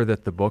 remember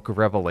that the book of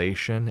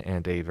Revelation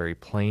and a very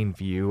plain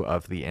view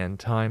of the end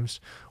times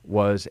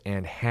was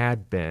and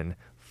had been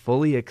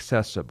fully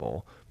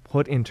accessible,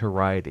 put into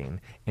writing,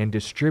 and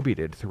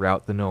distributed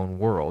throughout the known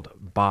world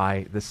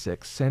by the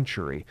 6th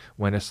century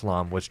when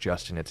Islam was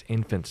just in its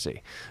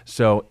infancy.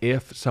 So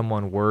if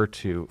someone were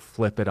to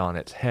flip it on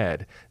its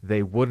head,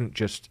 they wouldn't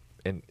just,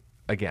 and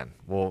again,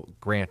 we'll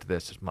grant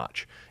this as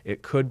much,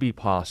 it could be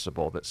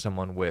possible that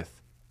someone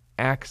with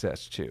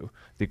access to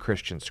the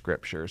Christian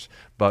scriptures,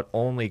 but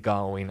only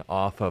going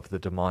off of the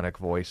demonic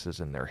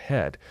voices in their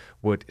head,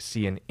 would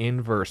see an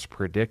inverse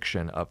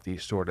prediction of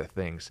these sort of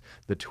things.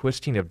 The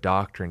twisting of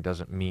doctrine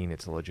doesn't mean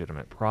it's a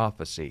legitimate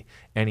prophecy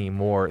any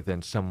more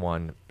than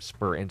someone,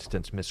 for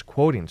instance,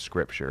 misquoting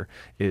scripture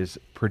is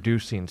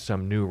producing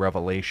some new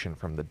revelation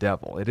from the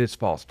devil. It is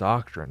false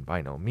doctrine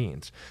by no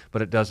means,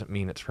 but it doesn't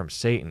mean it's from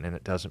Satan, and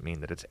it doesn't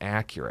mean that it's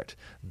accurate.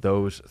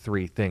 Those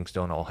three things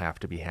don't all have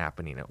to be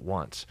happening at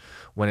once.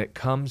 When it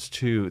comes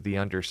to the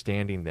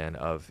understanding then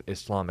of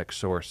Islamic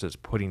sources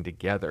putting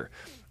together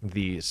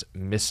these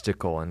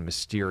mystical and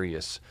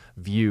mysterious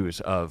views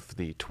of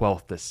the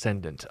 12th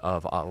descendant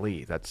of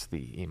Ali, that's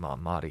the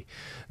Imam Mahdi,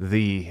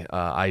 the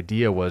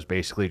idea was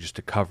basically just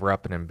to cover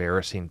up an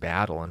embarrassing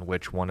battle in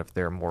which one of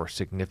their more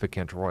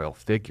significant royal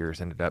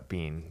figures ended up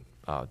being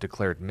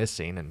declared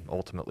missing and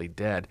ultimately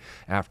dead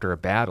after a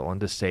battle,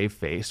 and to save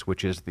face,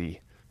 which is the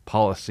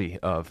policy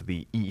of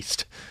the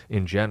East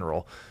in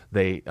general,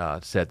 they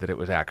said that it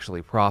was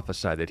actually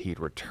prophesied that he'd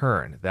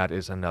return. That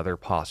is another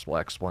possible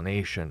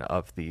explanation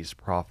of these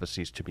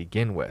prophecies to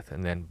begin with,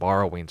 and then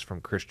borrowings from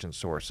Christian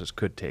sources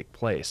could take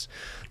place.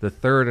 The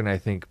third and I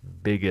think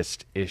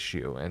biggest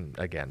issue, and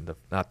again,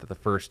 not that the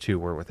first two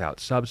were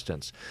without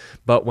substance,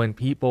 but when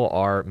people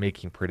are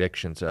making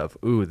predictions of,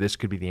 ooh, this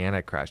could be the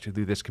Antichrist,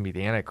 ooh, this can be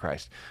the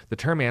Antichrist, the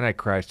term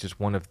Antichrist is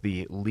one of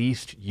the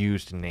least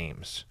used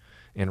names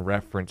in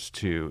reference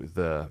to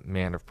the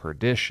man of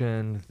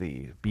perdition,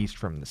 the beast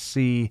from the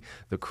sea,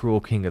 the cruel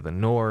king of the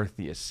north,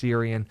 the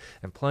Assyrian,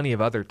 and plenty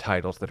of other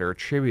titles that are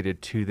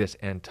attributed to this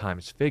end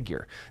times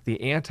figure.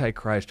 The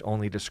Antichrist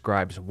only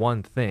describes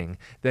one thing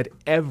that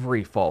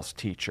every false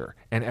teacher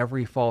and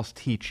every false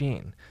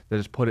teaching that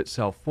has put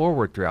itself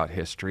forward throughout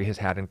history has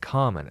had in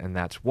common, and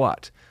that's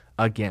what?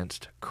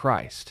 Against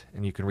Christ.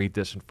 And you can read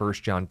this in 1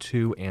 John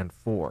 2 and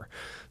 4.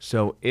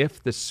 So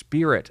if the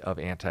spirit of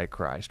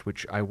Antichrist,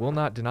 which I will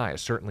not deny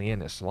is certainly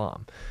in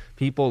Islam,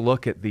 people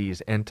look at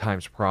these end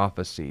times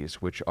prophecies,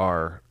 which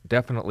are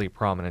definitely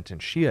prominent in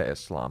Shia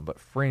Islam, but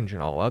fringe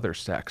in all other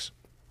sects,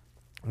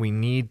 we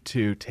need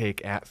to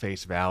take at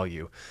face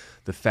value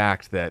the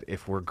fact that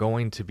if we're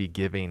going to be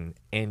giving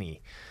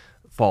any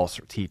false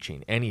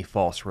teaching, any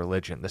false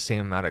religion, the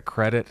same amount of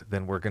credit,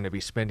 then we're going to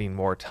be spending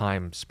more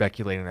time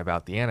speculating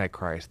about the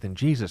Antichrist than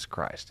Jesus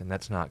Christ, and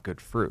that's not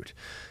good fruit.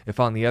 If,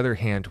 on the other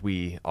hand,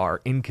 we are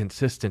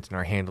inconsistent in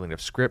our handling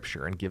of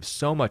Scripture and give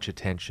so much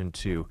attention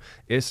to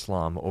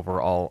Islam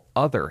over all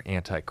other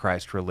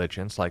Antichrist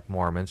religions like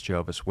Mormons,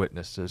 Jehovah's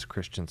Witnesses,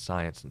 Christian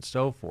Science, and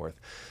so forth,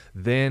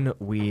 then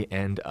we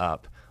end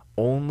up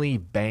only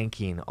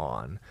banking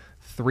on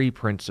three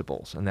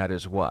principles, and that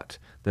is what?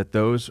 That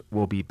those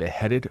will be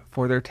beheaded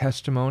for their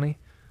testimony.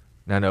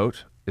 Now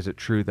note, is it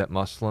true that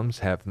Muslims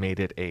have made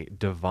it a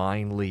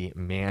divinely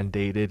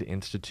mandated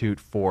institute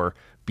for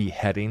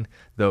beheading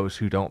those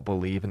who don't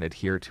believe and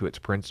adhere to its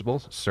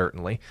principles?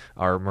 Certainly.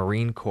 Our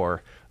Marine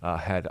Corps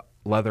had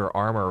leather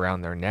armor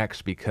around their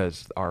necks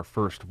because our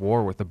first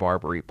war with the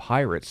Barbary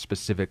pirates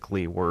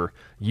specifically were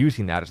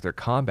using that as their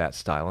combat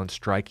style and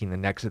striking the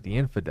necks of the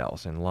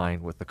infidels in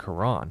line with the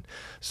Quran.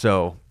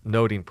 So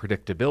noting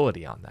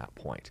predictability on that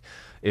point.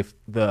 If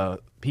the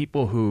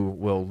people who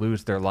will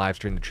lose their lives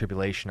during the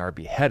tribulation are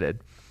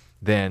beheaded,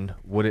 then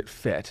would it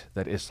fit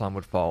that Islam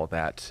would follow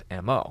that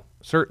MO?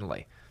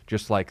 Certainly.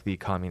 Just like the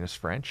communist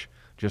French,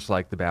 just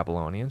like the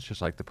Babylonians,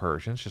 just like the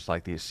Persians, just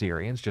like the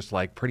Assyrians, just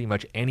like pretty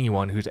much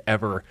anyone who's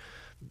ever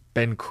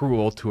been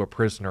cruel to a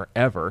prisoner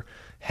ever,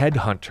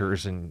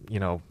 headhunters in,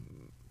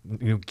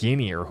 New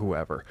Guinea or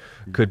whoever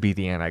could be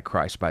the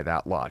Antichrist by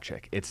that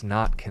logic. It's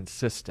not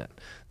consistent.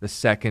 The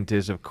second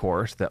is, of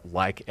course, that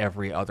like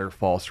every other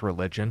false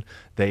religion,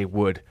 they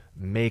would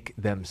make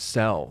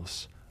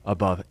themselves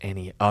above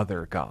any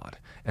other god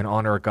and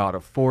honor a god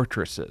of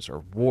fortresses or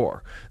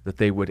war, that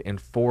they would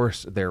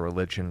enforce their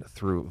religion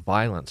through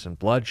violence and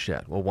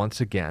bloodshed. Well,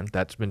 once again,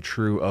 that's been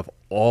true of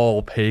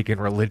all pagan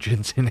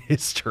religions in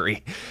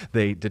history.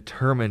 They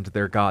determined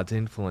their god's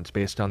influence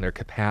based on their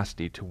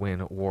capacity to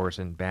win wars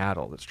in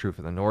battle. That's true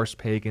for the Norse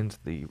pagans,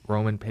 the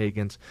Roman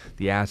pagans,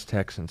 the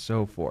Aztecs, and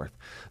so forth.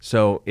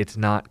 So it's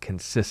not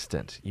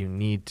consistent. You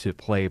need to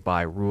play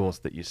by rules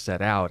that you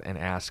set out and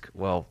ask,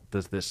 well,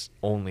 does this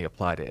only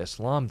apply to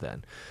Islam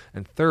then?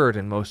 And third,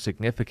 and most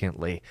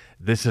significantly,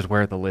 this is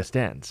where the list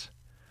ends.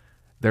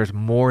 There's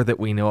more that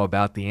we know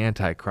about the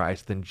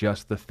Antichrist than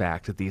just the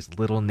fact that these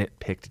little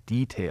nitpicked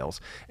details,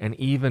 and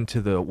even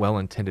to the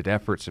well-intended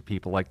efforts of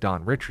people like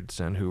Don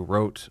Richardson, who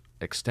wrote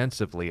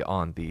extensively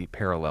on the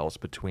parallels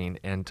between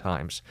end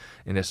times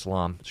in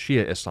Islam,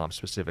 Shia Islam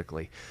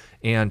specifically,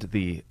 and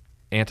the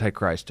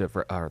Antichrist,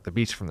 or the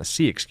beast from the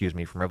sea,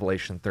 from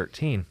Revelation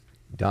 13.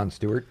 Don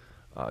Stewart?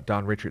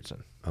 Don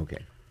Richardson. Okay.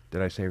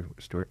 Did I say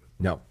Stewart?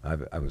 No,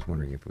 I was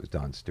wondering if it was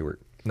Don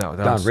Stewart. No,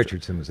 Don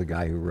Richardson was the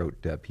guy who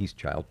wrote Peace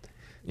Child.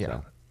 Yeah.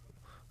 So.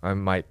 I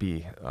might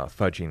be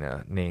fudging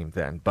a name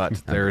then,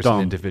 but there's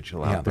an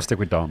individual out there. We'll stick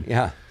with Dom.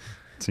 Yeah.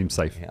 Seems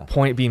safe. Yeah.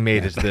 Point being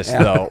made is this,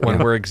 though. When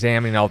we're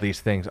examining all these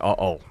things,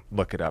 I'll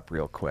look it up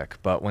real quick.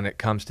 But when it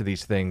comes to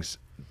these things,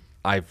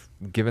 I've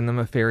given them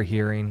a fair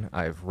hearing.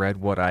 I've read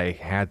what I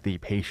had the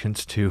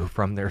patience to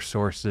from their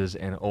sources,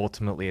 and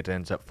ultimately it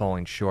ends up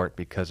falling short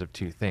because of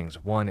two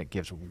things. One, it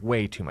gives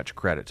way too much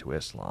credit to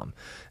Islam,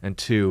 and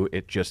two,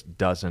 it just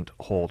doesn't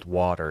hold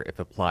water if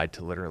applied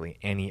to literally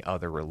any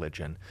other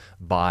religion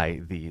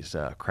by these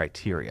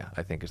criteria,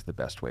 I think is the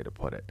best way to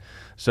put it.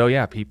 So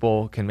yeah,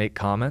 people can make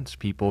comments,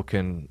 people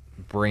can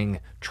bring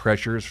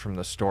treasures from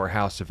the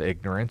storehouse of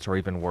ignorance, or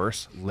even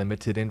worse,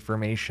 limited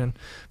information.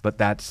 But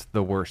that's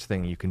the worst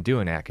thing you can do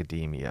in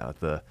academia.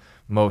 The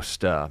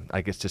most,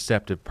 I guess,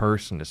 deceptive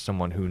person is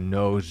someone who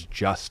knows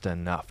just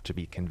enough to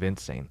be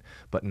convincing,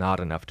 but not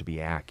enough to be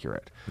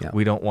accurate. Yeah.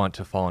 We don't want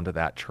to fall into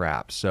that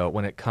trap. So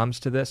when it comes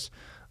to this,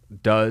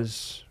 do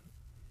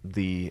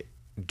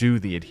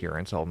the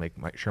adherents, I'll make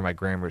sure my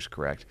grammar is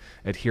correct,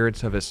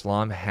 adherents of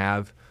Islam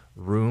have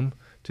room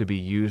to be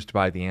used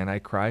by the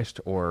Antichrist,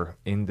 or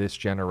in this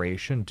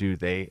generation, do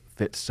they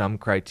fit some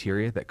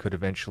criteria that could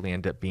eventually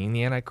end up being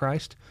the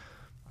Antichrist?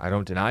 I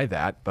don't deny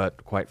that,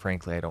 but quite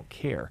frankly, I don't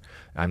care.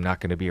 I'm not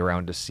going to be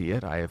around to see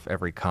it. I have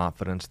every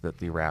confidence that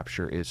the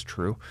rapture is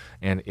true.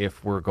 And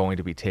if we're going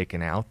to be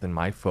taken out, then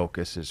my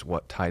focus is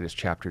what Titus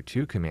chapter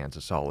 2 commands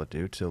us all to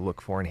do, to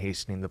look for and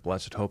hastening the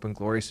blessed hope and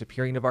glorious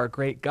appearing of our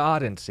great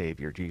God and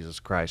Savior, Jesus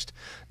Christ,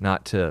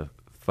 not to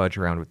fudge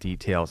around with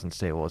details and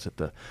say, well, is it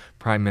the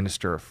Prime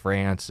Minister of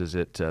France? Is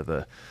it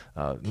the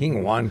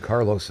King Juan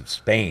Carlos of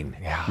Spain?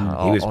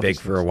 Yeah, He was big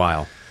for a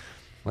while.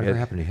 Whatever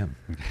happened to him?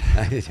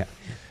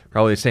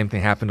 Probably the same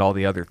thing happened to all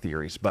the other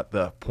theories, but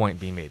the point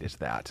being made is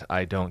that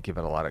I don't give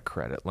it a lot of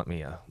credit. Let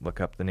me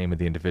look up the name of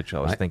the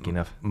individual I was thinking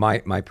of.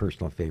 My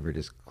personal favorite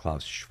is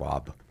Klaus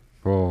Schwab,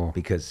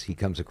 because he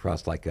comes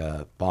across like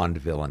a Bond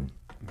villain.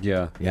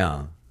 Yeah.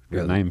 Yeah.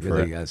 Good name for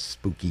really it. A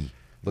spooky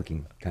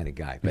looking kind of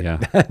guy. But Yeah.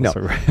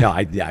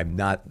 I'm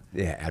not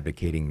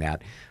advocating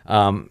that.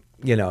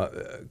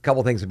 A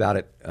couple things about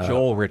it.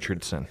 Joel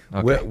Richardson.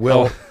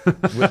 Okay.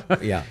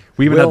 Yeah.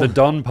 We even had the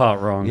Don part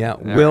wrong. Yeah.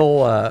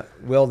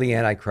 Will the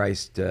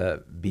Antichrist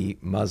be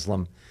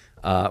Muslim?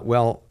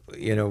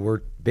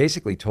 We're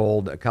basically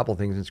told a couple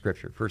things in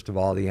Scripture. First of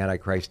all, the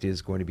Antichrist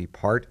is going to be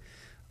part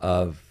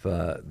of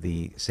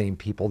the same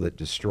people that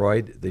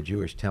destroyed the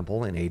Jewish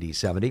temple in AD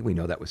 70. We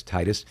know that was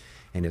Titus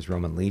and his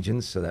Roman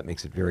legions, so that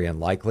makes it very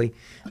unlikely.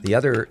 The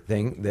other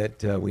thing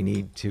that we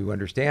need to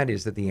understand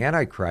is that the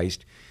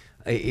Antichrist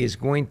is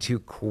going to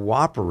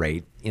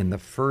cooperate in the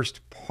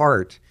first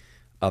part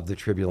of the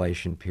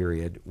tribulation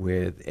period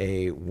with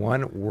a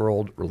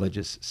one-world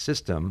religious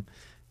system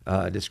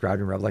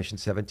described in Revelation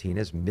 17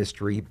 as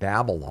Mystery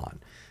Babylon.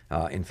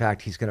 In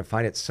fact, he's going to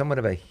find it somewhat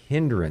of a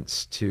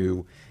hindrance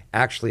to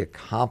actually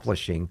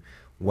accomplishing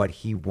what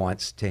he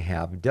wants to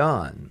have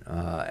done.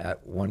 At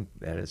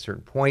a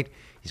certain point,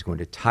 he's going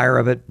to tire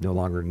of it, no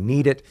longer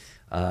need it,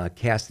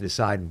 cast it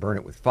aside and burn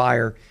it with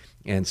fire,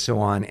 and so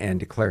on, and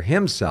declare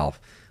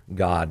himself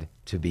God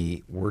to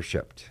be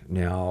worshipped.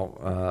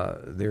 Now,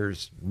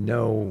 there's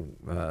no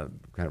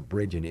kind of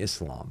bridge in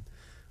Islam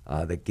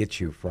that gets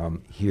you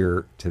from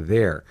here to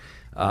there.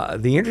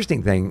 The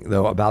interesting thing,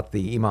 though, about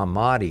the Imam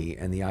Mahdi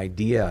and the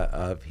idea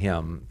of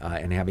him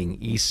and having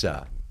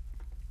Isa,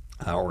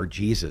 or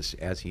Jesus,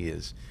 as he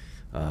is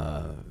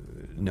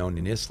known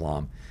in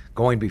Islam,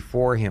 going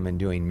before him and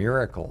doing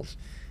miracles,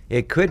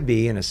 it could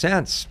be, in a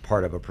sense,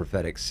 part of a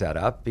prophetic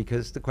setup,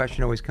 because the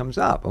question always comes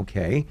up,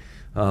 okay,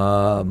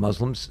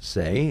 Muslims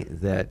say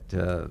that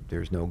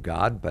there's no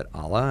God but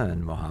Allah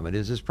and Muhammad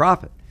is his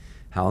prophet.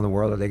 How in the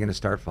world are they going to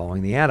start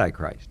following the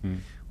Antichrist?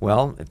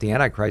 Well, if the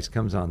Antichrist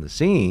comes on the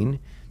scene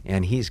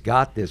and he's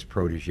got this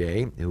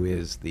protege who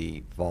is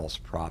the false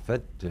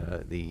prophet,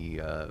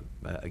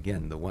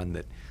 again, the one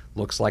that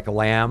looks like a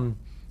lamb,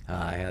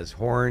 has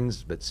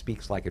horns, but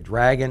speaks like a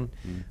dragon,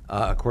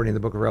 according to the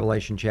book of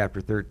Revelation chapter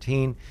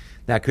 13.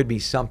 That could be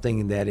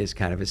something that is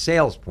kind of a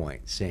sales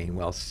point, saying,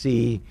 well,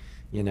 see,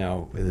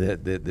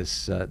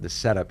 this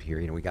setup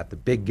here. We got the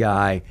big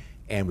guy,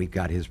 and we've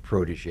got his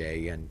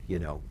protege, and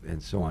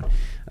so on.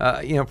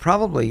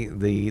 Probably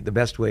the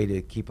best way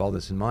to keep all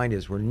this in mind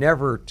is we're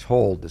never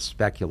told to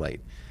speculate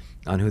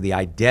on who the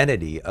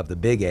identity of the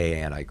big A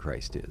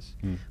Antichrist is.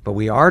 But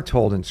we are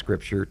told in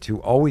Scripture to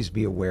always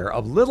be aware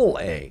of little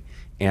a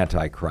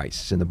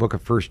Antichrists. In the book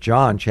of 1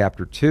 John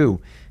chapter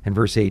 2 and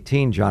verse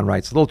 18, John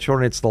writes, "Little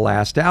children, it's the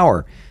last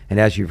hour. And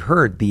as you've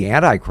heard, the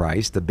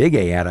Antichrist, the big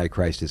A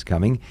Antichrist, is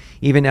coming.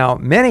 Even now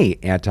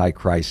many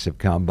Antichrists have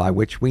come, by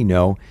which we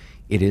know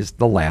it is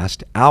the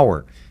last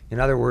hour." In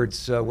other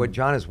words, what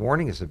John is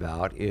warning us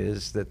about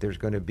is that there's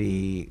going to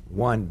be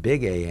one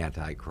big A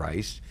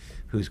Antichrist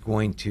who's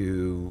going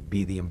to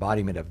be the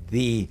embodiment of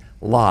the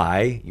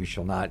lie. You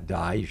shall not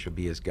die, you shall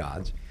be as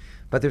gods.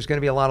 But there's going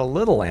to be a lot of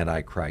little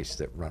antichrists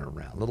that run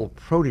around, little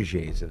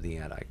proteges of the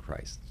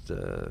Antichrist,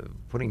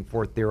 putting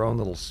forth their own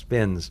little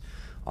spins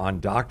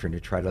on doctrine to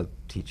try to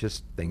teach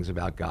us things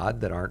about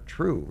God that aren't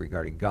true,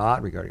 regarding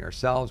God, regarding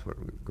ourselves,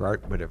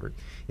 whatever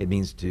it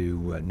means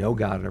to know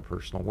God in a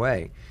personal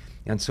way.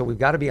 And so we've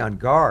got to be on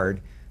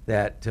guard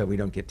that we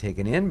don't get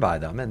taken in by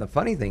them. And the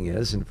funny thing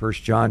is, in 1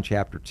 John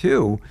chapter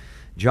 2,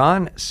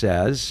 John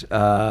says,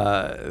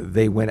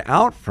 they went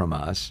out from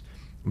us,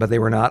 but they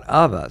were not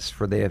of us.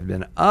 For they have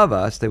been of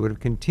us, they would have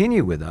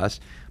continued with us,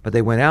 but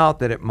they went out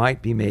that it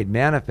might be made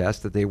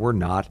manifest that they were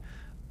not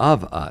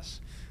of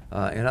us.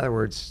 In other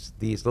words,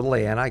 these little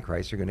a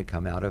antichrists are going to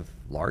come out of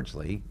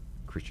largely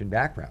Christian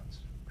backgrounds,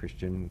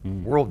 Christian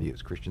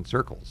worldviews, Christian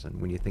circles.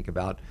 And when you think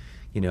about,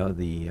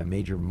 the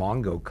major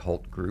Mongo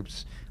cult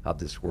groups of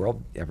this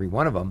world, every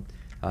one of them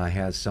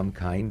has some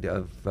kind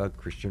of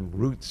Christian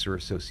roots or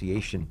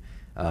association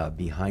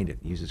behind it,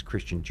 uses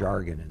Christian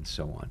jargon and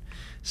so on.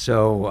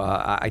 So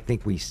I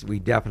think we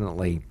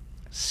definitely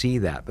see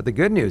that. But the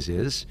good news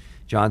is,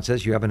 John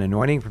says, you have an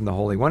anointing from the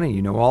Holy One, and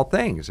you know all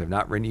things. I've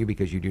not written to you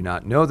because you do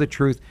not know the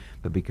truth,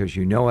 but because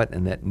you know it,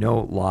 and that no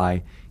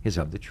lie is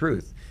of the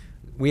truth.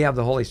 We have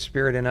the Holy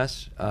Spirit in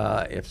us.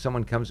 If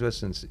someone comes to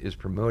us and is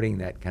promoting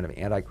that kind of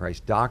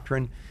Antichrist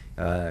doctrine,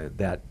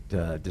 that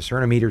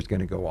discernometer is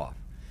going to go off.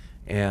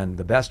 And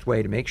the best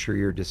way to make sure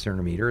your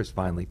discernometer is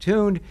finely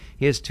tuned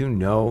is to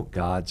know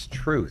God's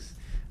truth.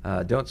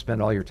 Don't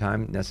spend all your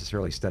time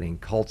necessarily studying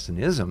cults and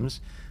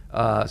isms.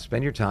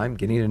 Spend your time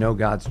getting to know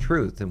God's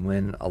truth, and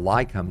when a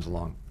lie comes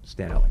along,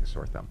 stand out like a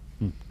sore thumb.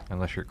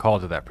 Unless you're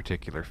called to that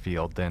particular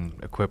field, then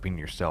equipping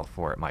yourself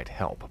for it might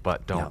help.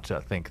 But don't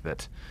think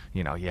that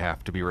you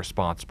have to be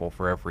responsible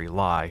for every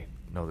lie.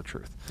 Know the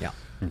truth. Yeah,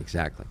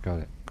 exactly. Got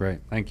it. Great.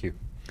 Thank you.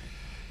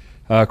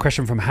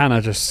 Question from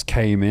Hannah just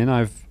came in.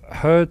 I've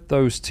heard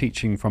those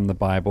teaching from the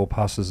Bible,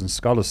 pastors and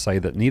scholars say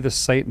that neither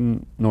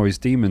Satan nor his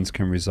demons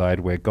can reside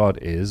where God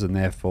is, and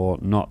therefore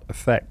not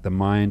affect the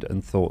mind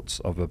and thoughts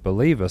of a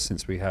believer,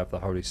 since we have the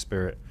Holy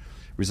Spirit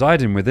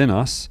residing within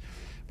us.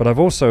 But I've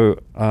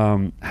also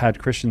had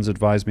Christians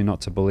advise me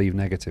not to believe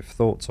negative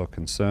thoughts or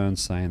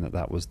concerns, saying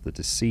that was the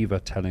deceiver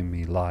telling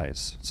me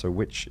lies. So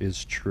which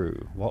is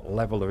true? What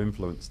level of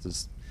influence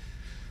does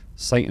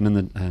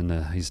Satan and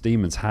his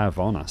demons have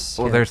on us?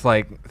 Well, there's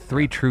like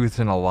 3 truths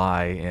and a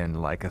lie in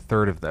like a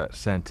third of the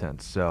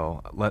sentence.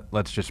 So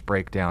let's just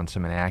break down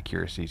some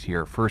inaccuracies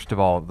here. First of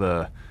all,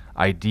 the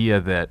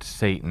idea that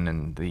Satan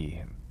and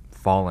the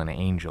fallen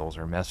angels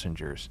or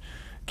messengers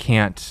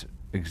can't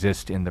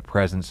exist in the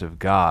presence of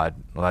God,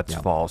 well, that's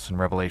false. In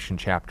Revelation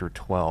chapter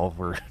 12,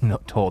 we're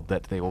told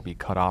that they will be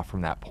cut off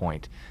from that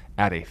point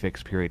at a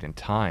fixed period in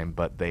time,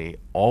 but they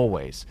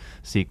always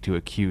seek to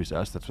accuse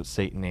us. That's what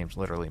Satan names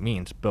literally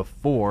means,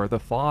 before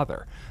the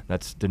Father.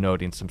 That's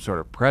denoting some sort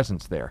of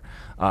presence there.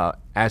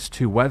 As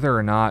to whether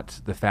or not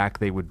the fact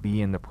they would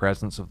be in the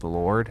presence of the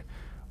Lord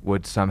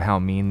would somehow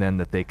mean then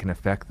that they can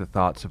affect the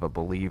thoughts of a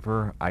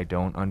believer, I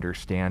don't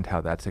understand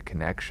how that's a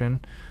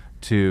connection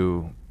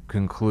to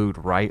conclude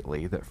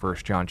rightly that 1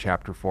 John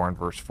chapter 4 and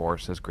verse 4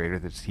 says,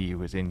 greater is he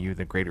who is in you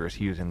than greater is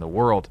he who is in the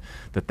world,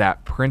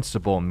 that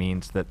principle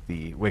means that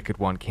the wicked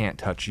one can't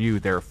touch you,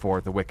 therefore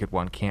the wicked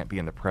one can't be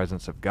in the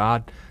presence of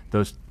God.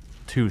 Those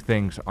two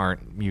things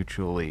aren't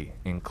mutually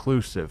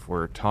inclusive.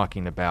 We're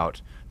talking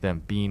about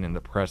them being in the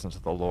presence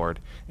of the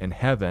Lord in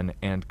heaven,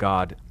 and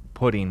God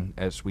putting,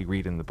 as we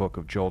read in the book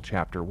of Joel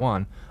chapter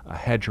 1, a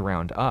hedge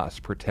around us,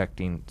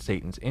 protecting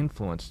Satan's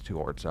influence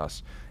towards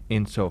us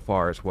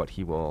insofar as what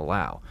he will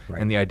allow.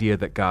 Right. And the idea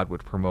that God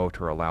would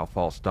promote or allow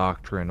false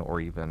doctrine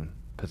or even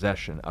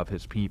possession of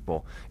his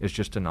people is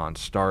just a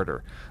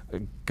non-starter.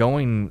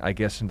 Going, I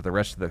guess, into the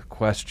rest of the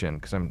question,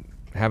 because I'm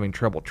having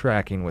trouble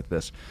tracking with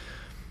this,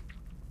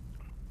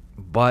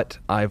 but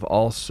I've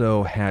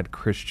also had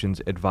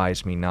Christians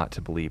advise me not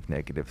to believe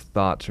negative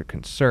thoughts or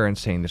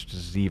concerns, saying this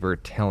deceiver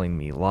telling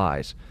me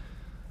lies.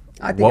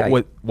 What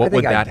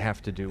would that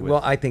have to do with?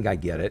 Well, I think I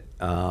get it.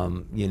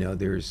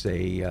 There's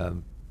a,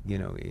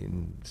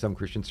 in some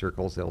Christian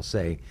circles, they'll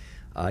say,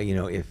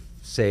 if,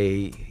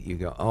 say, you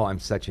go, oh, I'm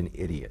such an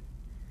idiot,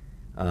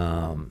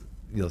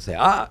 you'll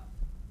say,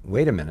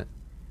 wait a minute.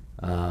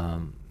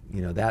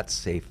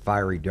 That's a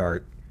fiery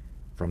dart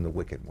from the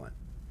wicked one.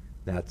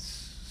 That's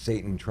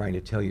Satan trying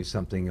to tell you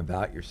something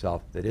about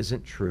yourself that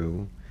isn't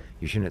true.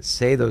 You shouldn't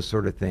say those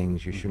sort of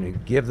things. You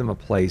shouldn't give them a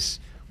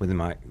place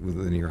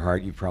within your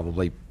heart. You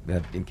probably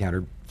have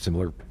encountered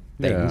similar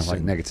things.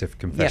 Like negative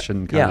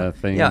confession kind of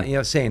thing.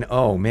 Yeah, saying,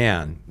 oh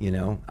man,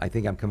 I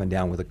think I'm coming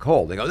down with a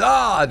cold. They go,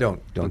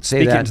 don't say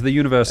speak that. It into the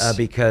universe.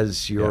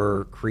 Because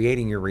you're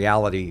creating your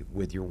reality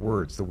with your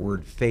words. The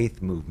word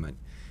faith movement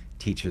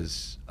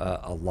teaches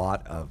a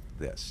lot of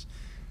this.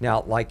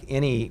 Now, like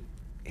any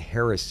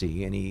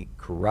heresy, any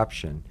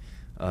corruption,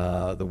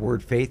 the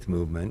word faith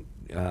movement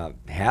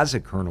has a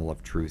kernel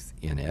of truth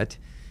in it,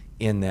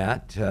 in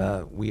that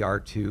we are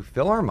to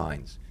fill our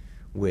minds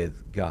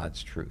with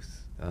God's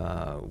truth.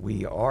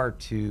 We are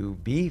to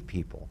be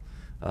people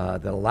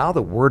that allow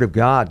the Word of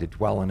God to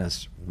dwell in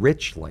us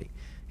richly.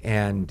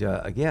 And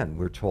again,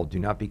 we're told, do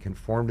not be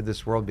conformed to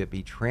this world, but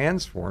be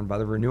transformed by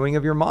the renewing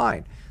of your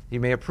mind.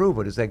 You may approve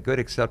what is that good,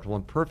 acceptable,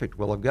 and perfect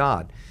will of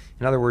God.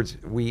 In other words,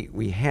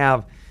 we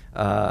have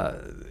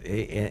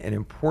an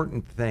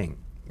important thing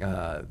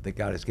that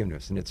God has given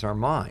us, and it's our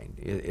mind.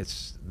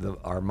 It's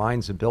our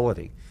mind's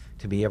ability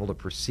to be able to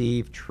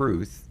perceive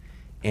truth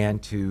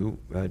and to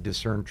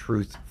discern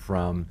truth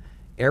from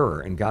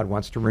error, and God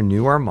wants to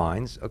renew our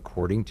minds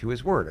according to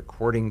his word,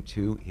 according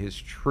to his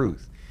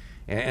truth.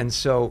 And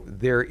so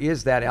there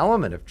is that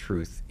element of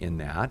truth in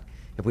that.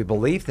 If we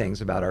believe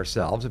things about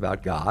ourselves,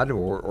 about God,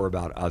 or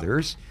about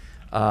others,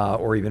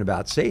 or even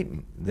about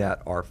Satan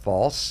that are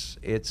false,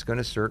 it's going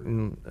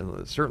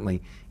to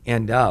certainly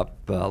end up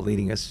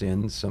leading us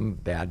in some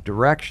bad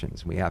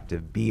directions. We have to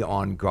be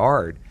on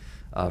guard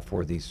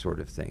for these sort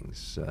of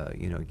things.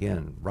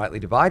 Again, rightly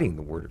dividing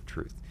the word of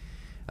truth.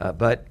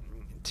 But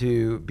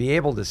to be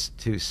able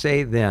to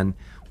say then,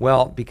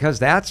 well, because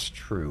that's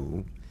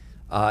true,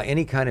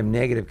 any kind of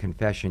negative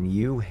confession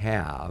you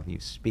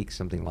speak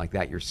something like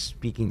that, you're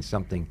speaking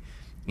something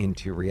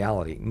into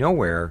reality.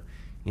 Nowhere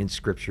in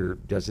Scripture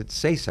does it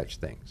say such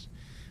things.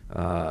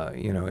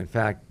 In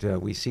fact,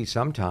 we see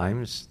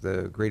sometimes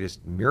the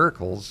greatest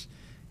miracles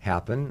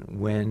happen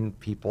when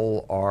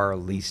people are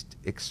least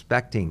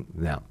expecting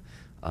them.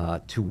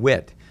 To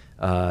wit,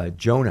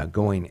 Jonah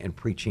going and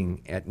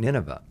preaching at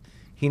Nineveh.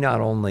 He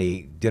not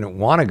only didn't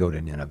want to go to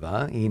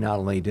Nineveh, he not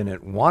only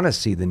didn't want to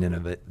see the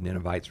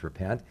Ninevites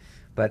repent,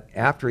 but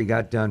after he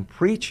got done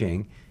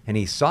preaching and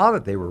he saw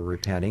that they were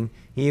repenting,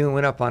 he even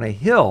went up on a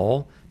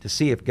hill to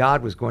see if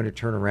God was going to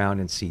turn around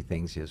and see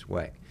things his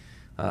way.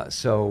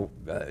 So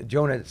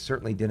Jonah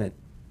certainly didn't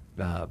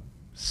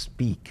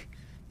speak,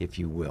 if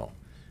you will,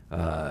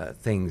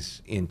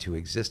 things into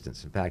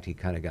existence. In fact, he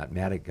kind of got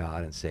mad at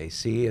God and say,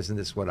 see, isn't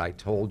this what I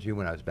told you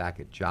when I was back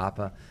at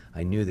Joppa?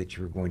 I knew that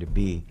you were going to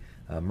be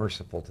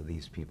merciful to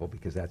these people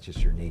because that's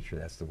just your nature.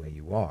 That's the way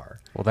you are.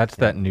 Well, that's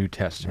that New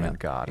Testament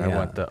God. Yeah. I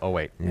want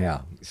the,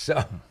 Yeah.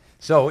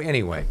 So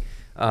anyway,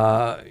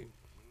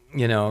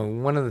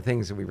 one of the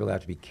things that we really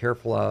have to be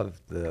careful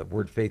of, the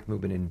word faith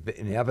movement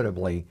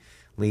inevitably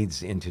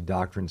leads into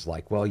doctrines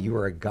like, well, you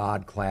are a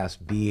God class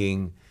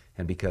being,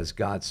 and because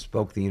God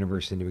spoke the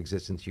universe into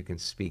existence, you can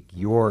speak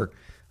your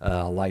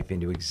life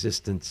into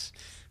existence.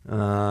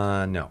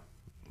 No.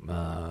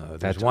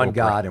 There's one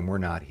God, and we're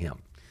not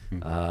him.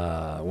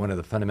 One of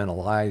the fundamental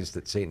lies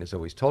that Satan has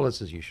always told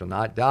us is you shall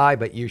not die,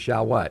 but you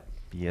shall what?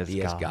 Be as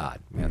God.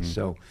 Mm-hmm.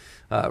 So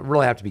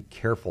really have to be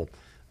careful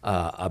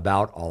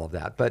about all of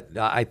that. But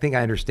I think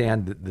I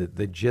understand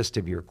the gist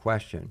of your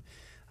question.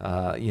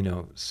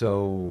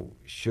 So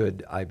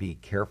should I be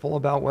careful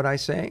about what I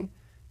say?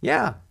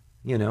 Yeah.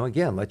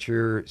 Again, let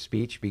your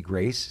speech be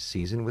grace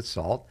seasoned with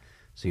salt,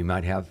 so you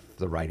might have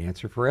the right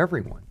answer for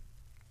everyone.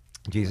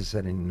 Jesus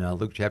said in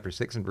Luke chapter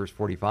 6 and verse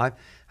 45,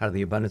 out of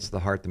the abundance of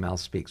the heart, the mouth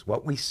speaks.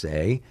 What we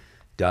say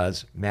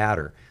does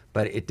matter,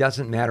 but it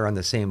doesn't matter on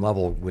the same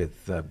level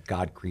with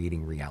God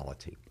creating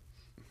reality.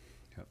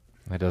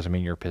 That doesn't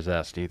mean you're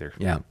possessed either.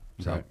 Yeah.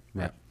 So,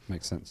 right.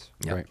 Makes sense.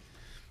 Yeah. Great.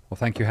 Well,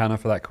 thank you, Hannah,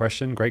 for that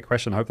question. Great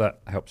question. I hope that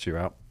helps you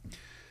out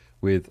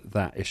with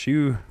that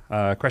issue.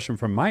 Question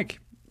from Mike.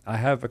 I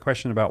have a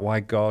question about why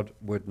God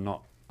would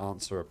not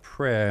answer a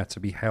prayer to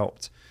be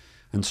helped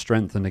and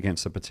strengthened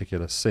against a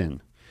particular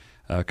sin.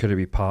 Could it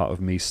be part of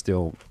me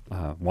still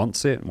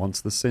wants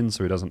the sin,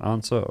 so he doesn't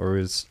answer,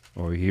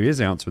 or he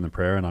is answering the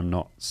prayer and I'm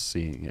not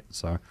seeing it?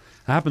 So it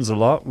happens a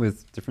lot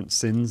with different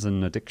sins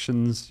and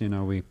addictions.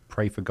 We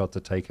pray for God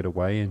to take it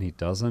away and he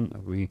doesn't.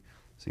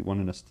 Is he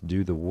wanting us to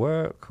do the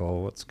work,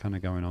 or what's kind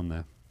of going on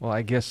there? Well,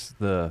 I guess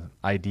the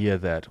idea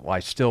that,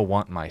 I still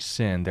want my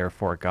sin,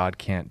 therefore God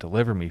can't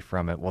deliver me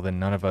from it, well, then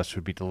none of us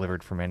would be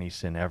delivered from any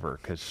sin ever,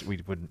 because we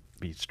wouldn't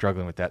be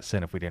struggling with that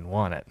sin if we didn't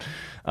want it.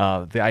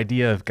 The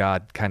idea of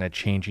God kind of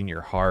changing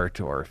your heart,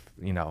 or,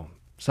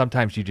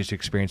 sometimes you just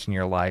experience in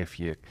your life,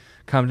 you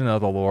come to know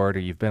the Lord,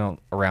 or you've been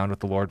around with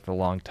the Lord for a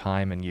long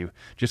time, and you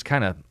just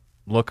kind of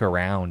look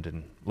around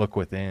and look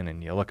within,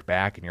 and you look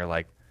back, and you're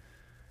like,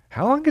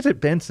 how long has it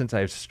been since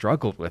I've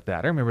struggled with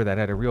that? I remember that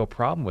had a real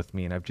problem with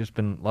me, and I've just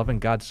been loving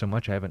God so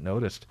much I haven't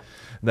noticed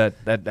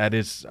that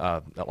is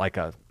like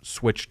a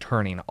switch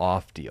turning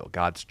off deal.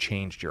 God's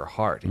changed your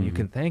heart, and you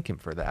can thank him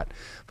for that.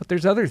 But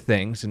there's other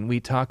things, and we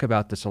talk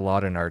about this a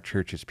lot in our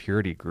church's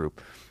purity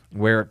group,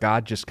 where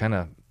God just kind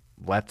of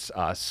lets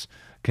us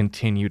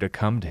continue to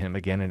come to him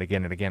again and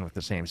again and again with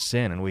the same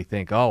sin, and we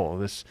think, oh, well,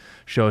 this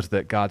shows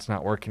that God's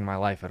not working in my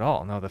life at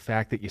all. No, the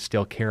fact that you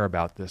still care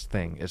about this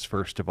thing is,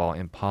 first of all,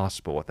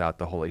 impossible without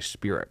the Holy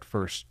Spirit.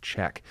 First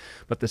check.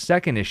 But the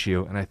second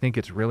issue, and I think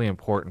it's really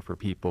important for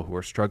people who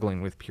are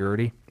struggling with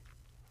purity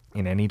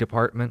in any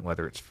department,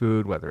 whether it's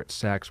food, whether it's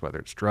sex, whether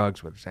it's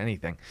drugs, whether it's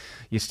anything,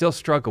 you still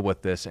struggle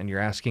with this and you're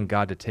asking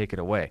God to take it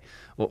away.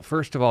 Well,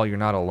 first of all, you're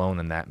not alone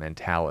in that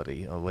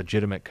mentality.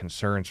 Legitimate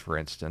concerns, for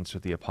instance,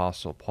 with the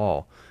Apostle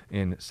Paul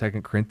in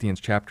 2 Corinthians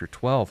chapter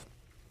 12.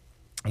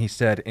 He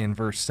said in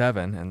verse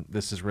 7, and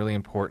this is really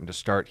important to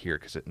start here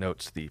because it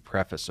notes the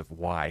preface of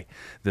why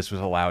this was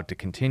allowed to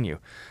continue.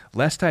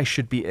 Lest I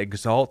should be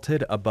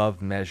exalted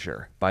above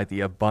measure by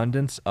the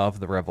abundance of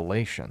the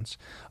revelations,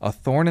 a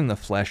thorn in the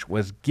flesh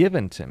was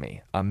given to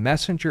me, a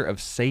messenger of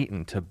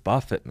Satan to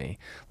buffet me,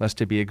 lest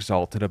I be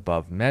exalted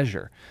above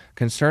measure.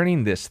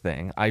 Concerning this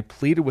thing, I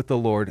pleaded with the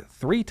Lord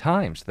 3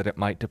 times that it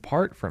might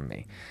depart from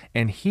me.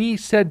 And he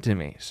said to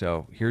me,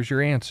 so here's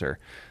your answer,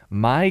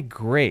 my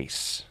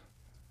grace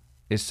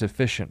is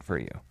sufficient for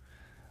you,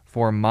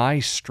 For my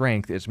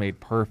strength is made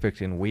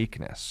perfect in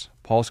weakness.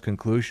 Paul's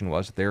conclusion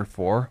was,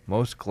 therefore,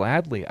 most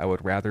gladly I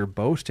would rather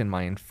boast in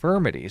my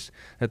infirmities,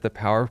 that the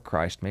power of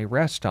Christ may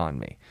rest on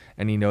me.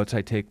 And he notes,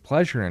 I take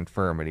pleasure in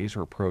infirmities,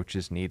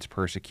 reproaches, needs,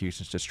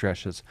 persecutions,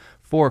 distresses,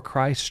 for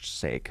Christ's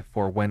sake.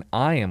 For when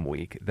I am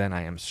weak, then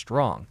I am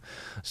strong.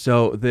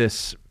 So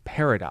this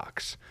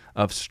paradox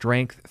of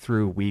strength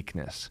through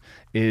weakness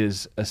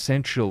is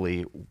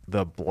essentially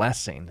the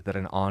blessing that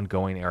an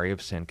ongoing area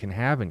of sin can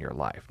have in your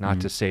life.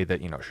 Not to say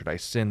that, should I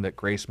sin that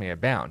grace may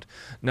abound?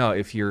 No,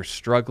 if you're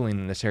struggling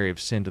in this area of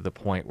sin to the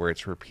point where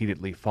it's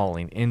repeatedly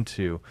falling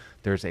into,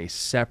 there's a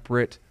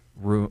separate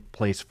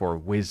place for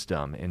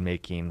wisdom in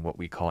making what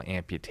we call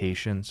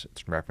amputations.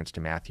 It's in reference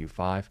to Matthew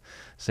 5,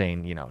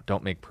 saying,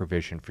 don't make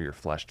provision for your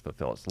flesh to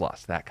fulfill its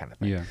lust, that kind of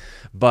thing. Yeah.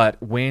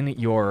 But when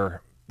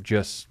you're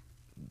just,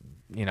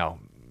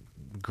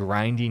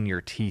 grinding your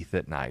teeth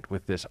at night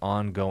with this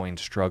ongoing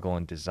struggle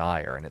and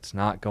desire, and it's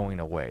not going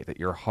away, that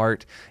your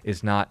heart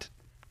is not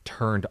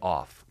turned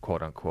off,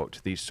 quote unquote,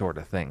 to these sort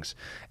of things,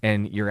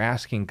 and you're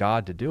asking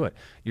God to do it,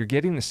 you're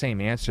getting the same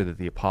answer that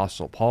the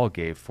Apostle Paul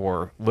gave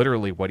for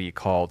literally what he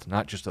called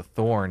not just a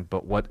thorn,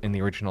 but what in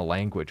the original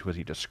language was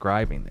he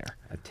describing there?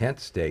 A tent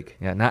stake.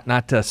 Yeah,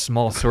 not a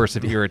small source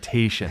of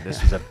irritation. This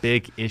was a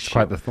big issue.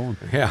 Quite the thorn.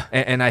 Yeah.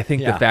 And I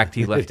think the fact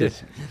he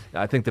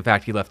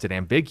left it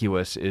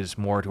ambiguous is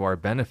more to our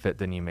benefit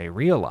than you may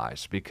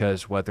realize,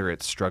 because whether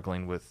it's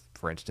struggling with,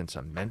 for instance,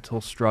 a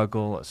mental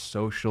struggle, a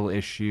social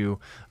issue,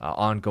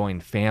 ongoing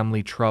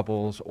family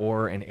troubles,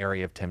 or an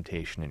area of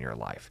temptation in your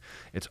life,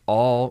 it's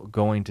all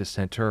going to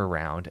center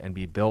around and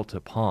be built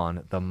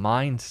upon the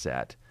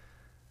mindset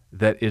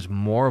that is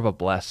more of a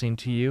blessing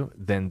to you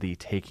than the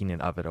taking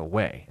it of it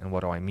away. And what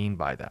do I mean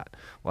by that?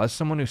 Well, as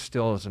someone who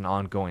still has an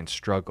ongoing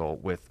struggle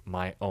with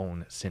my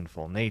own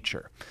sinful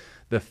nature,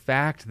 the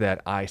fact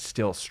that I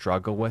still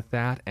struggle with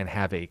that and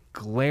have a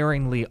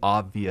glaringly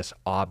obvious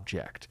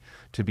object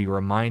to be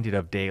reminded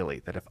of daily,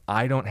 that if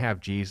I don't have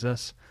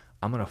Jesus,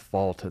 I'm going to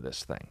fall to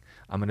this thing.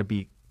 I'm going to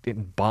be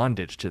in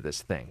bondage to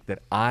this thing,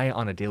 that I,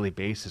 on a daily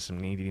basis,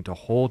 am needing to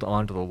hold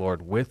on to the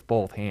Lord with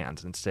both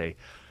hands and say,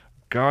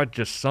 God,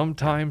 just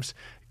sometimes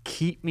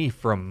keep me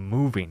from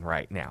moving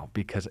right now,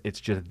 because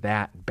it's just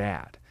that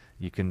bad.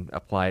 You can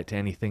apply it to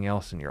anything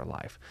else in your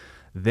life.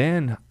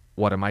 Then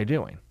what am I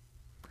doing?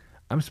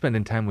 I'm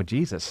spending time with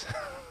Jesus.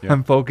 Yeah.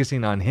 I'm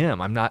focusing on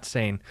him. I'm not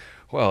saying,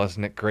 well,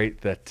 isn't it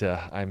great that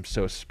I'm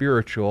so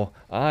spiritual,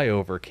 I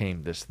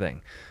overcame this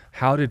thing.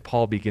 How did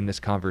Paul begin this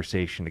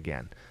conversation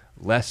again?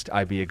 Lest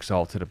I be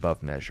exalted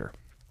above measure.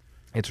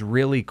 It's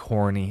really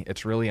corny.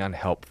 It's really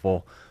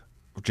unhelpful,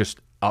 just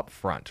up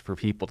front for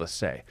people to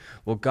say,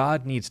 well,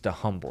 God needs to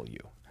humble you.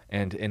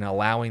 And in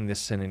allowing this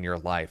sin in your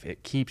life,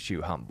 it keeps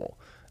you humble.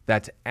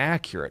 That's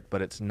accurate,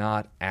 but it's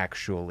not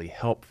actually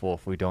helpful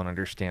if we don't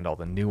understand all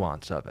the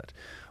nuance of it.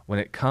 When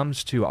it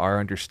comes to our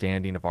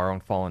understanding of our own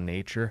fallen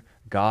nature,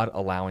 God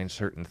allowing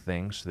certain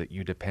things so that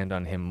you depend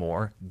on him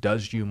more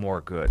does you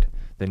more good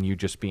than you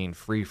just being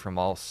free from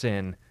all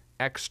sin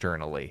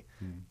externally,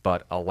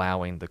 but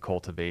allowing the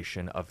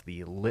cultivation of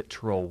the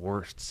literal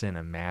worst sin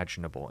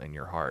imaginable in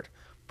your heart,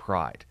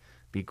 pride.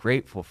 Be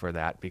grateful for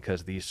that,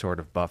 because these sort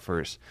of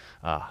buffers,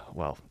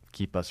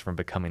 keep us from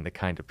becoming the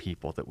kind of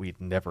people that we'd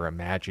never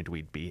imagined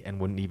we'd be and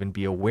wouldn't even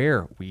be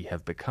aware we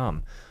have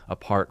become,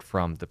 apart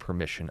from the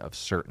permission of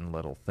certain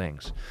little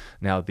things.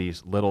 Now,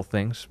 these little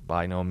things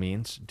by no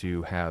means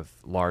do have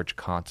large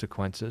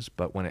consequences,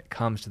 but when it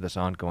comes to this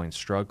ongoing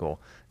struggle,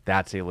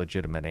 that's a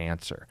legitimate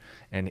answer.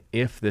 And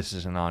if this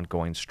is an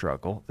ongoing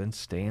struggle, then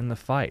stay in the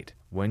fight.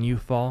 When you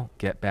fall,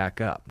 get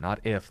back up.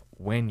 Not if,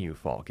 when you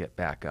fall, get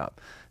back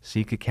up.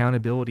 Seek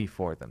accountability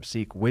for them.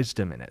 Seek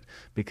wisdom in it.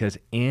 Because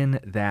in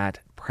that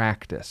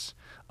practice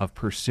of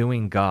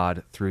pursuing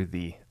God through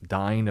the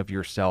dying of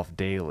yourself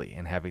daily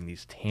and having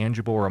these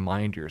tangible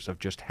reminders of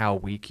just how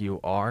weak you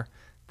are,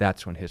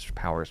 that's when his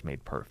power is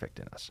made perfect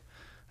in us.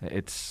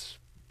 It's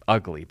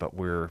ugly, but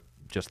we're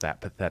just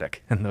that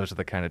pathetic. And those are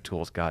the kind of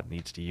tools God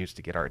needs to use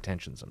to get our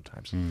attention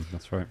sometimes.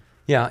 That's right.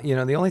 Yeah,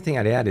 the only thing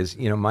I'd add is,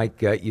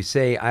 Mike, you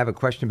say, I have a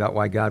question about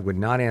why God would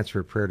not answer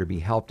a prayer to be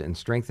helped and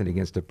strengthened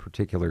against a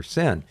particular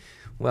sin.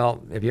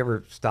 Well, have you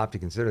ever stopped to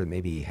consider that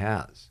maybe he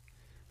has?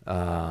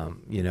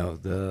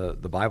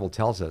 The Bible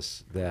tells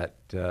us that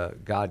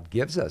God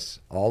gives us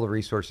all the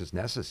resources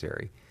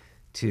necessary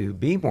to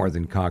be more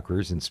than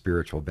conquerors in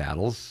spiritual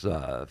battles.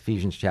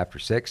 Ephesians chapter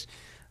 6,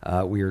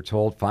 we are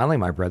told, finally,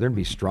 my brethren,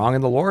 be strong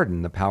in the Lord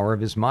and the power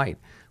of his might.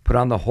 Put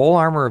on the whole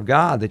armor of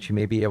God, that you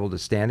may be able to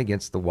stand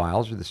against the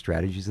wiles or the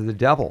strategies of the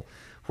devil.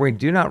 For we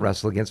do not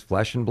wrestle against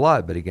flesh and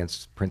blood, but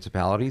against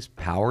principalities,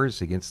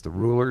 powers, against the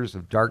rulers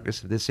of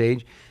darkness of this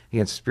age,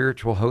 against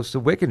spiritual hosts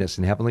of wickedness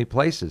in heavenly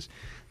places.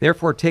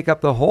 Therefore take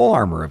up the whole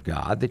armor of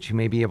God, that you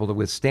may be able to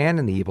withstand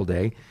in the evil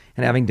day,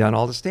 and having done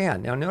all to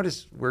stand. Now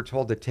notice we're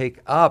told to take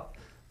up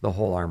the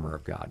whole armor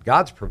of God.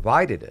 God's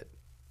provided it,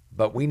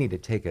 but we need to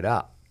take it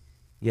up.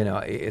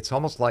 It's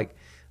almost like,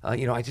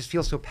 I just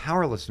feel so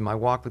powerless in my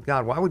walk with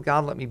God. Why would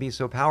God let me be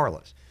so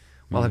powerless?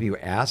 Well, have you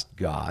asked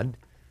God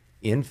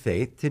in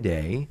faith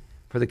today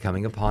for the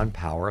coming upon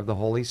power of the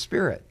Holy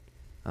Spirit.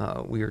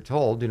 We are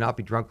told, do not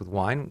be drunk with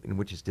wine, in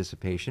which is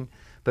dissipation,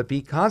 but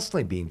be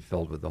constantly being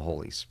filled with the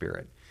Holy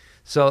Spirit.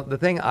 So the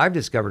thing I've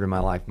discovered in my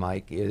life,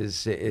 Mike,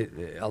 is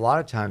a lot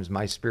of times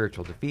my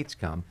spiritual defeats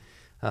come.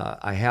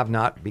 I have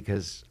not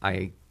because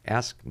I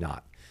ask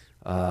not.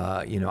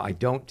 I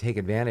don't take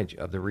advantage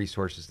of the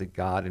resources that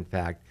God, in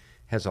fact,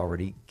 has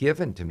already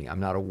given to me. I'm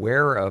not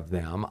aware of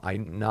them.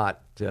 I'm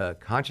not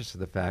conscious of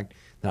the fact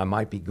that I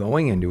might be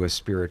going into a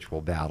spiritual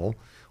battle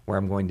where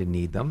I'm going to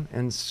need them.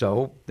 And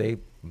so the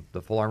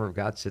full armor of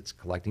God sits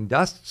collecting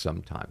dust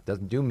sometimes. It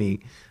doesn't do me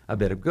a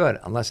bit of good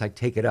unless I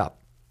take it up,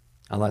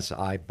 unless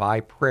I, by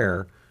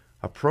prayer,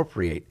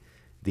 appropriate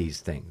these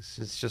things.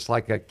 It's just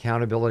like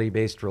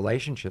accountability-based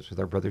relationships with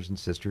our brothers and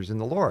sisters in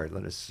the Lord.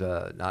 Let us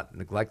not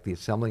neglect the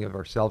assembling of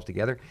ourselves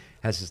together,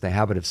 as is the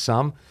habit of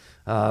some,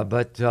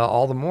 but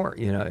all the more,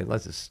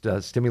 let us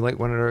stimulate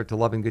one another to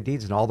love and good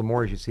deeds, and all the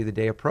more as you see the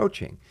day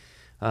approaching.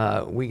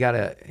 We got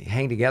to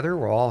hang together.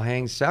 We're all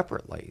hang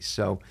separately.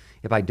 So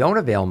if I don't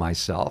avail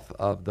myself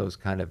of those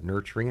kind of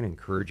nurturing and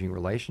encouraging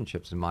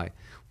relationships in my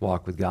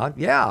walk with God,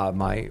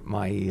 my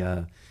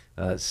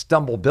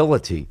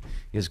stumbleability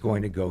is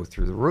going to go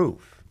through the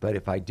roof. But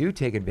if I do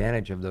take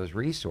advantage of those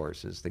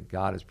resources that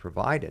God has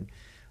provided,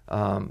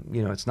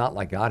 it's not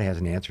like God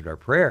hasn't answered our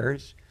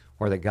prayers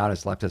or that God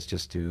has left us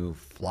just to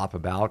flop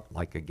about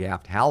like a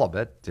gaffed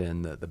halibut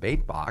in the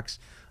bait box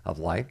of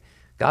life.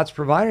 God's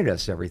provided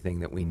us everything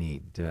that we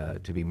need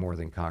to be more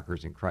than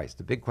conquerors in Christ.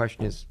 The big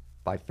question is,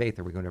 by faith,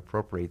 are we going to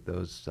appropriate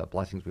those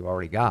blessings we've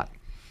already got?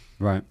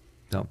 Right.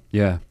 So,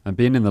 yeah, and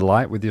being in the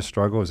light with your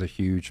struggle is a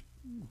huge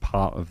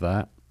part of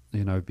that.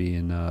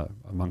 Being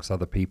amongst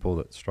other people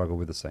that struggle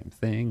with the same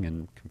thing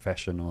and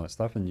confession and all that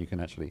stuff, and you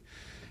can actually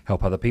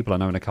help other people. I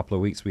know in a couple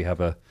of weeks we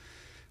have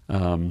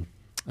an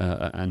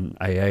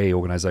AA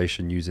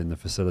organization using the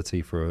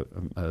facility for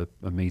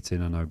a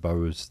meeting. I know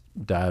Bo's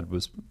dad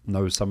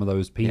knows some of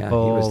those people. Yeah,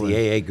 he was the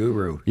AA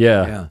guru.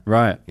 Yeah,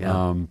 right.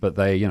 Yeah. But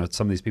they,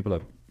 some of these people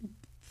are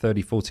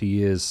 30, 40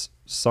 years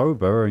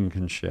sober and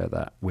can share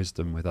that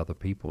wisdom with other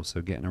people.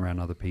 So getting around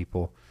other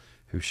people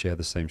who share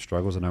the same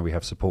struggles. I know we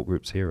have support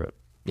groups here at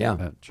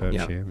church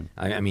here.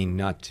 I mean,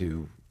 not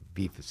to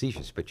be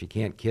facetious, but you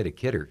can't kid a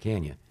kidder,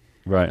 can you?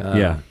 Right,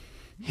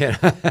 Yeah,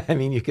 I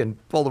mean, you can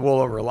pull the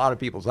wool over a lot of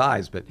people's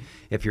eyes, but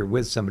if you're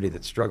with somebody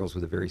that struggles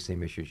with the very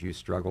same issues you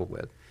struggle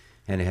with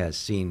and has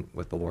seen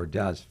what the Lord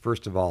does,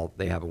 first of all,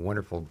 they have a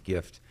wonderful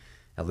gift,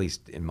 at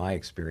least in my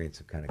experience,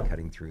 of kind of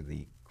cutting through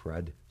the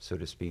crud, so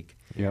to speak,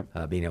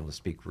 being able to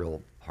speak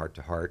real heart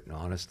to heart and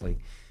honestly.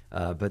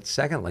 But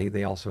secondly,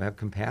 they also have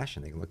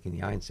compassion. They can look in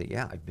the eye and say,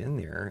 yeah, I've been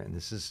there, and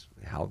this is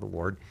how the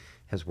Lord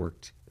has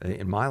worked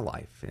in my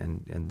life,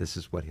 and this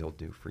is what he'll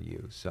do for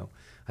you. So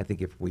I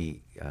think if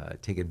we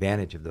take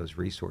advantage of those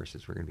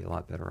resources, we're going to be a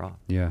lot better off.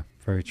 Yeah,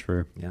 very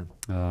true. Yeah.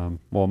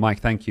 Well, Mike,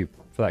 thank you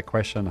for that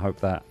question. I hope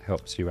that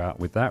helps you out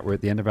with that. We're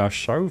at the end of our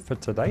show for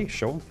today.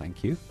 Sean,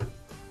 thank you.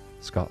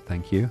 Scott,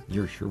 thank you.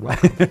 You're sure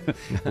welcome.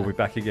 We'll be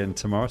back again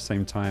tomorrow,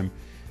 same time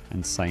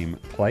and same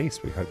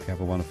place. We hope you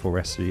have a wonderful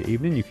rest of your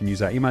evening. You can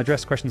use our email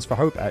address,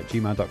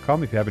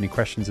 questionsforhope@gmail.com, if you have any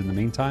questions in the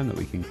meantime that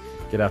we can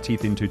get our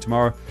teeth into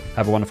tomorrow.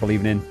 Have a wonderful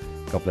evening.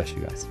 God bless you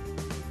guys.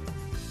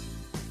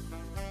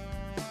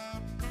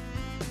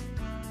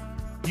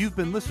 You've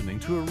been listening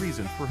to A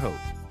Reason for Hope.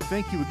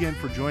 Thank you again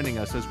for joining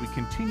us as we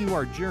continue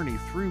our journey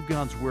through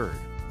God's Word,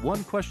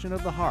 one question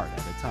of the heart at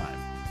a time.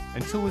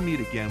 Until we meet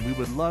again, we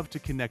would love to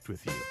connect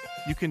with you.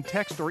 You can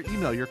text or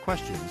email your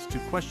questions to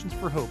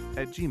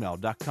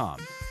questionsforhope@gmail.com.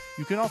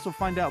 You can also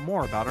find out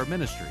more about our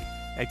ministry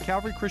at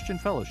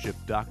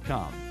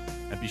calvarychristianfellowship.com.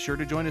 And be sure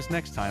to join us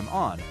next time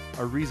on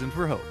A Reason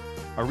for Hope.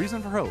 A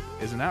Reason for Hope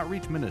is an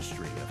outreach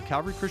ministry of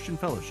Calvary Christian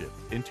Fellowship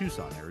in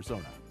Tucson,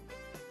 Arizona.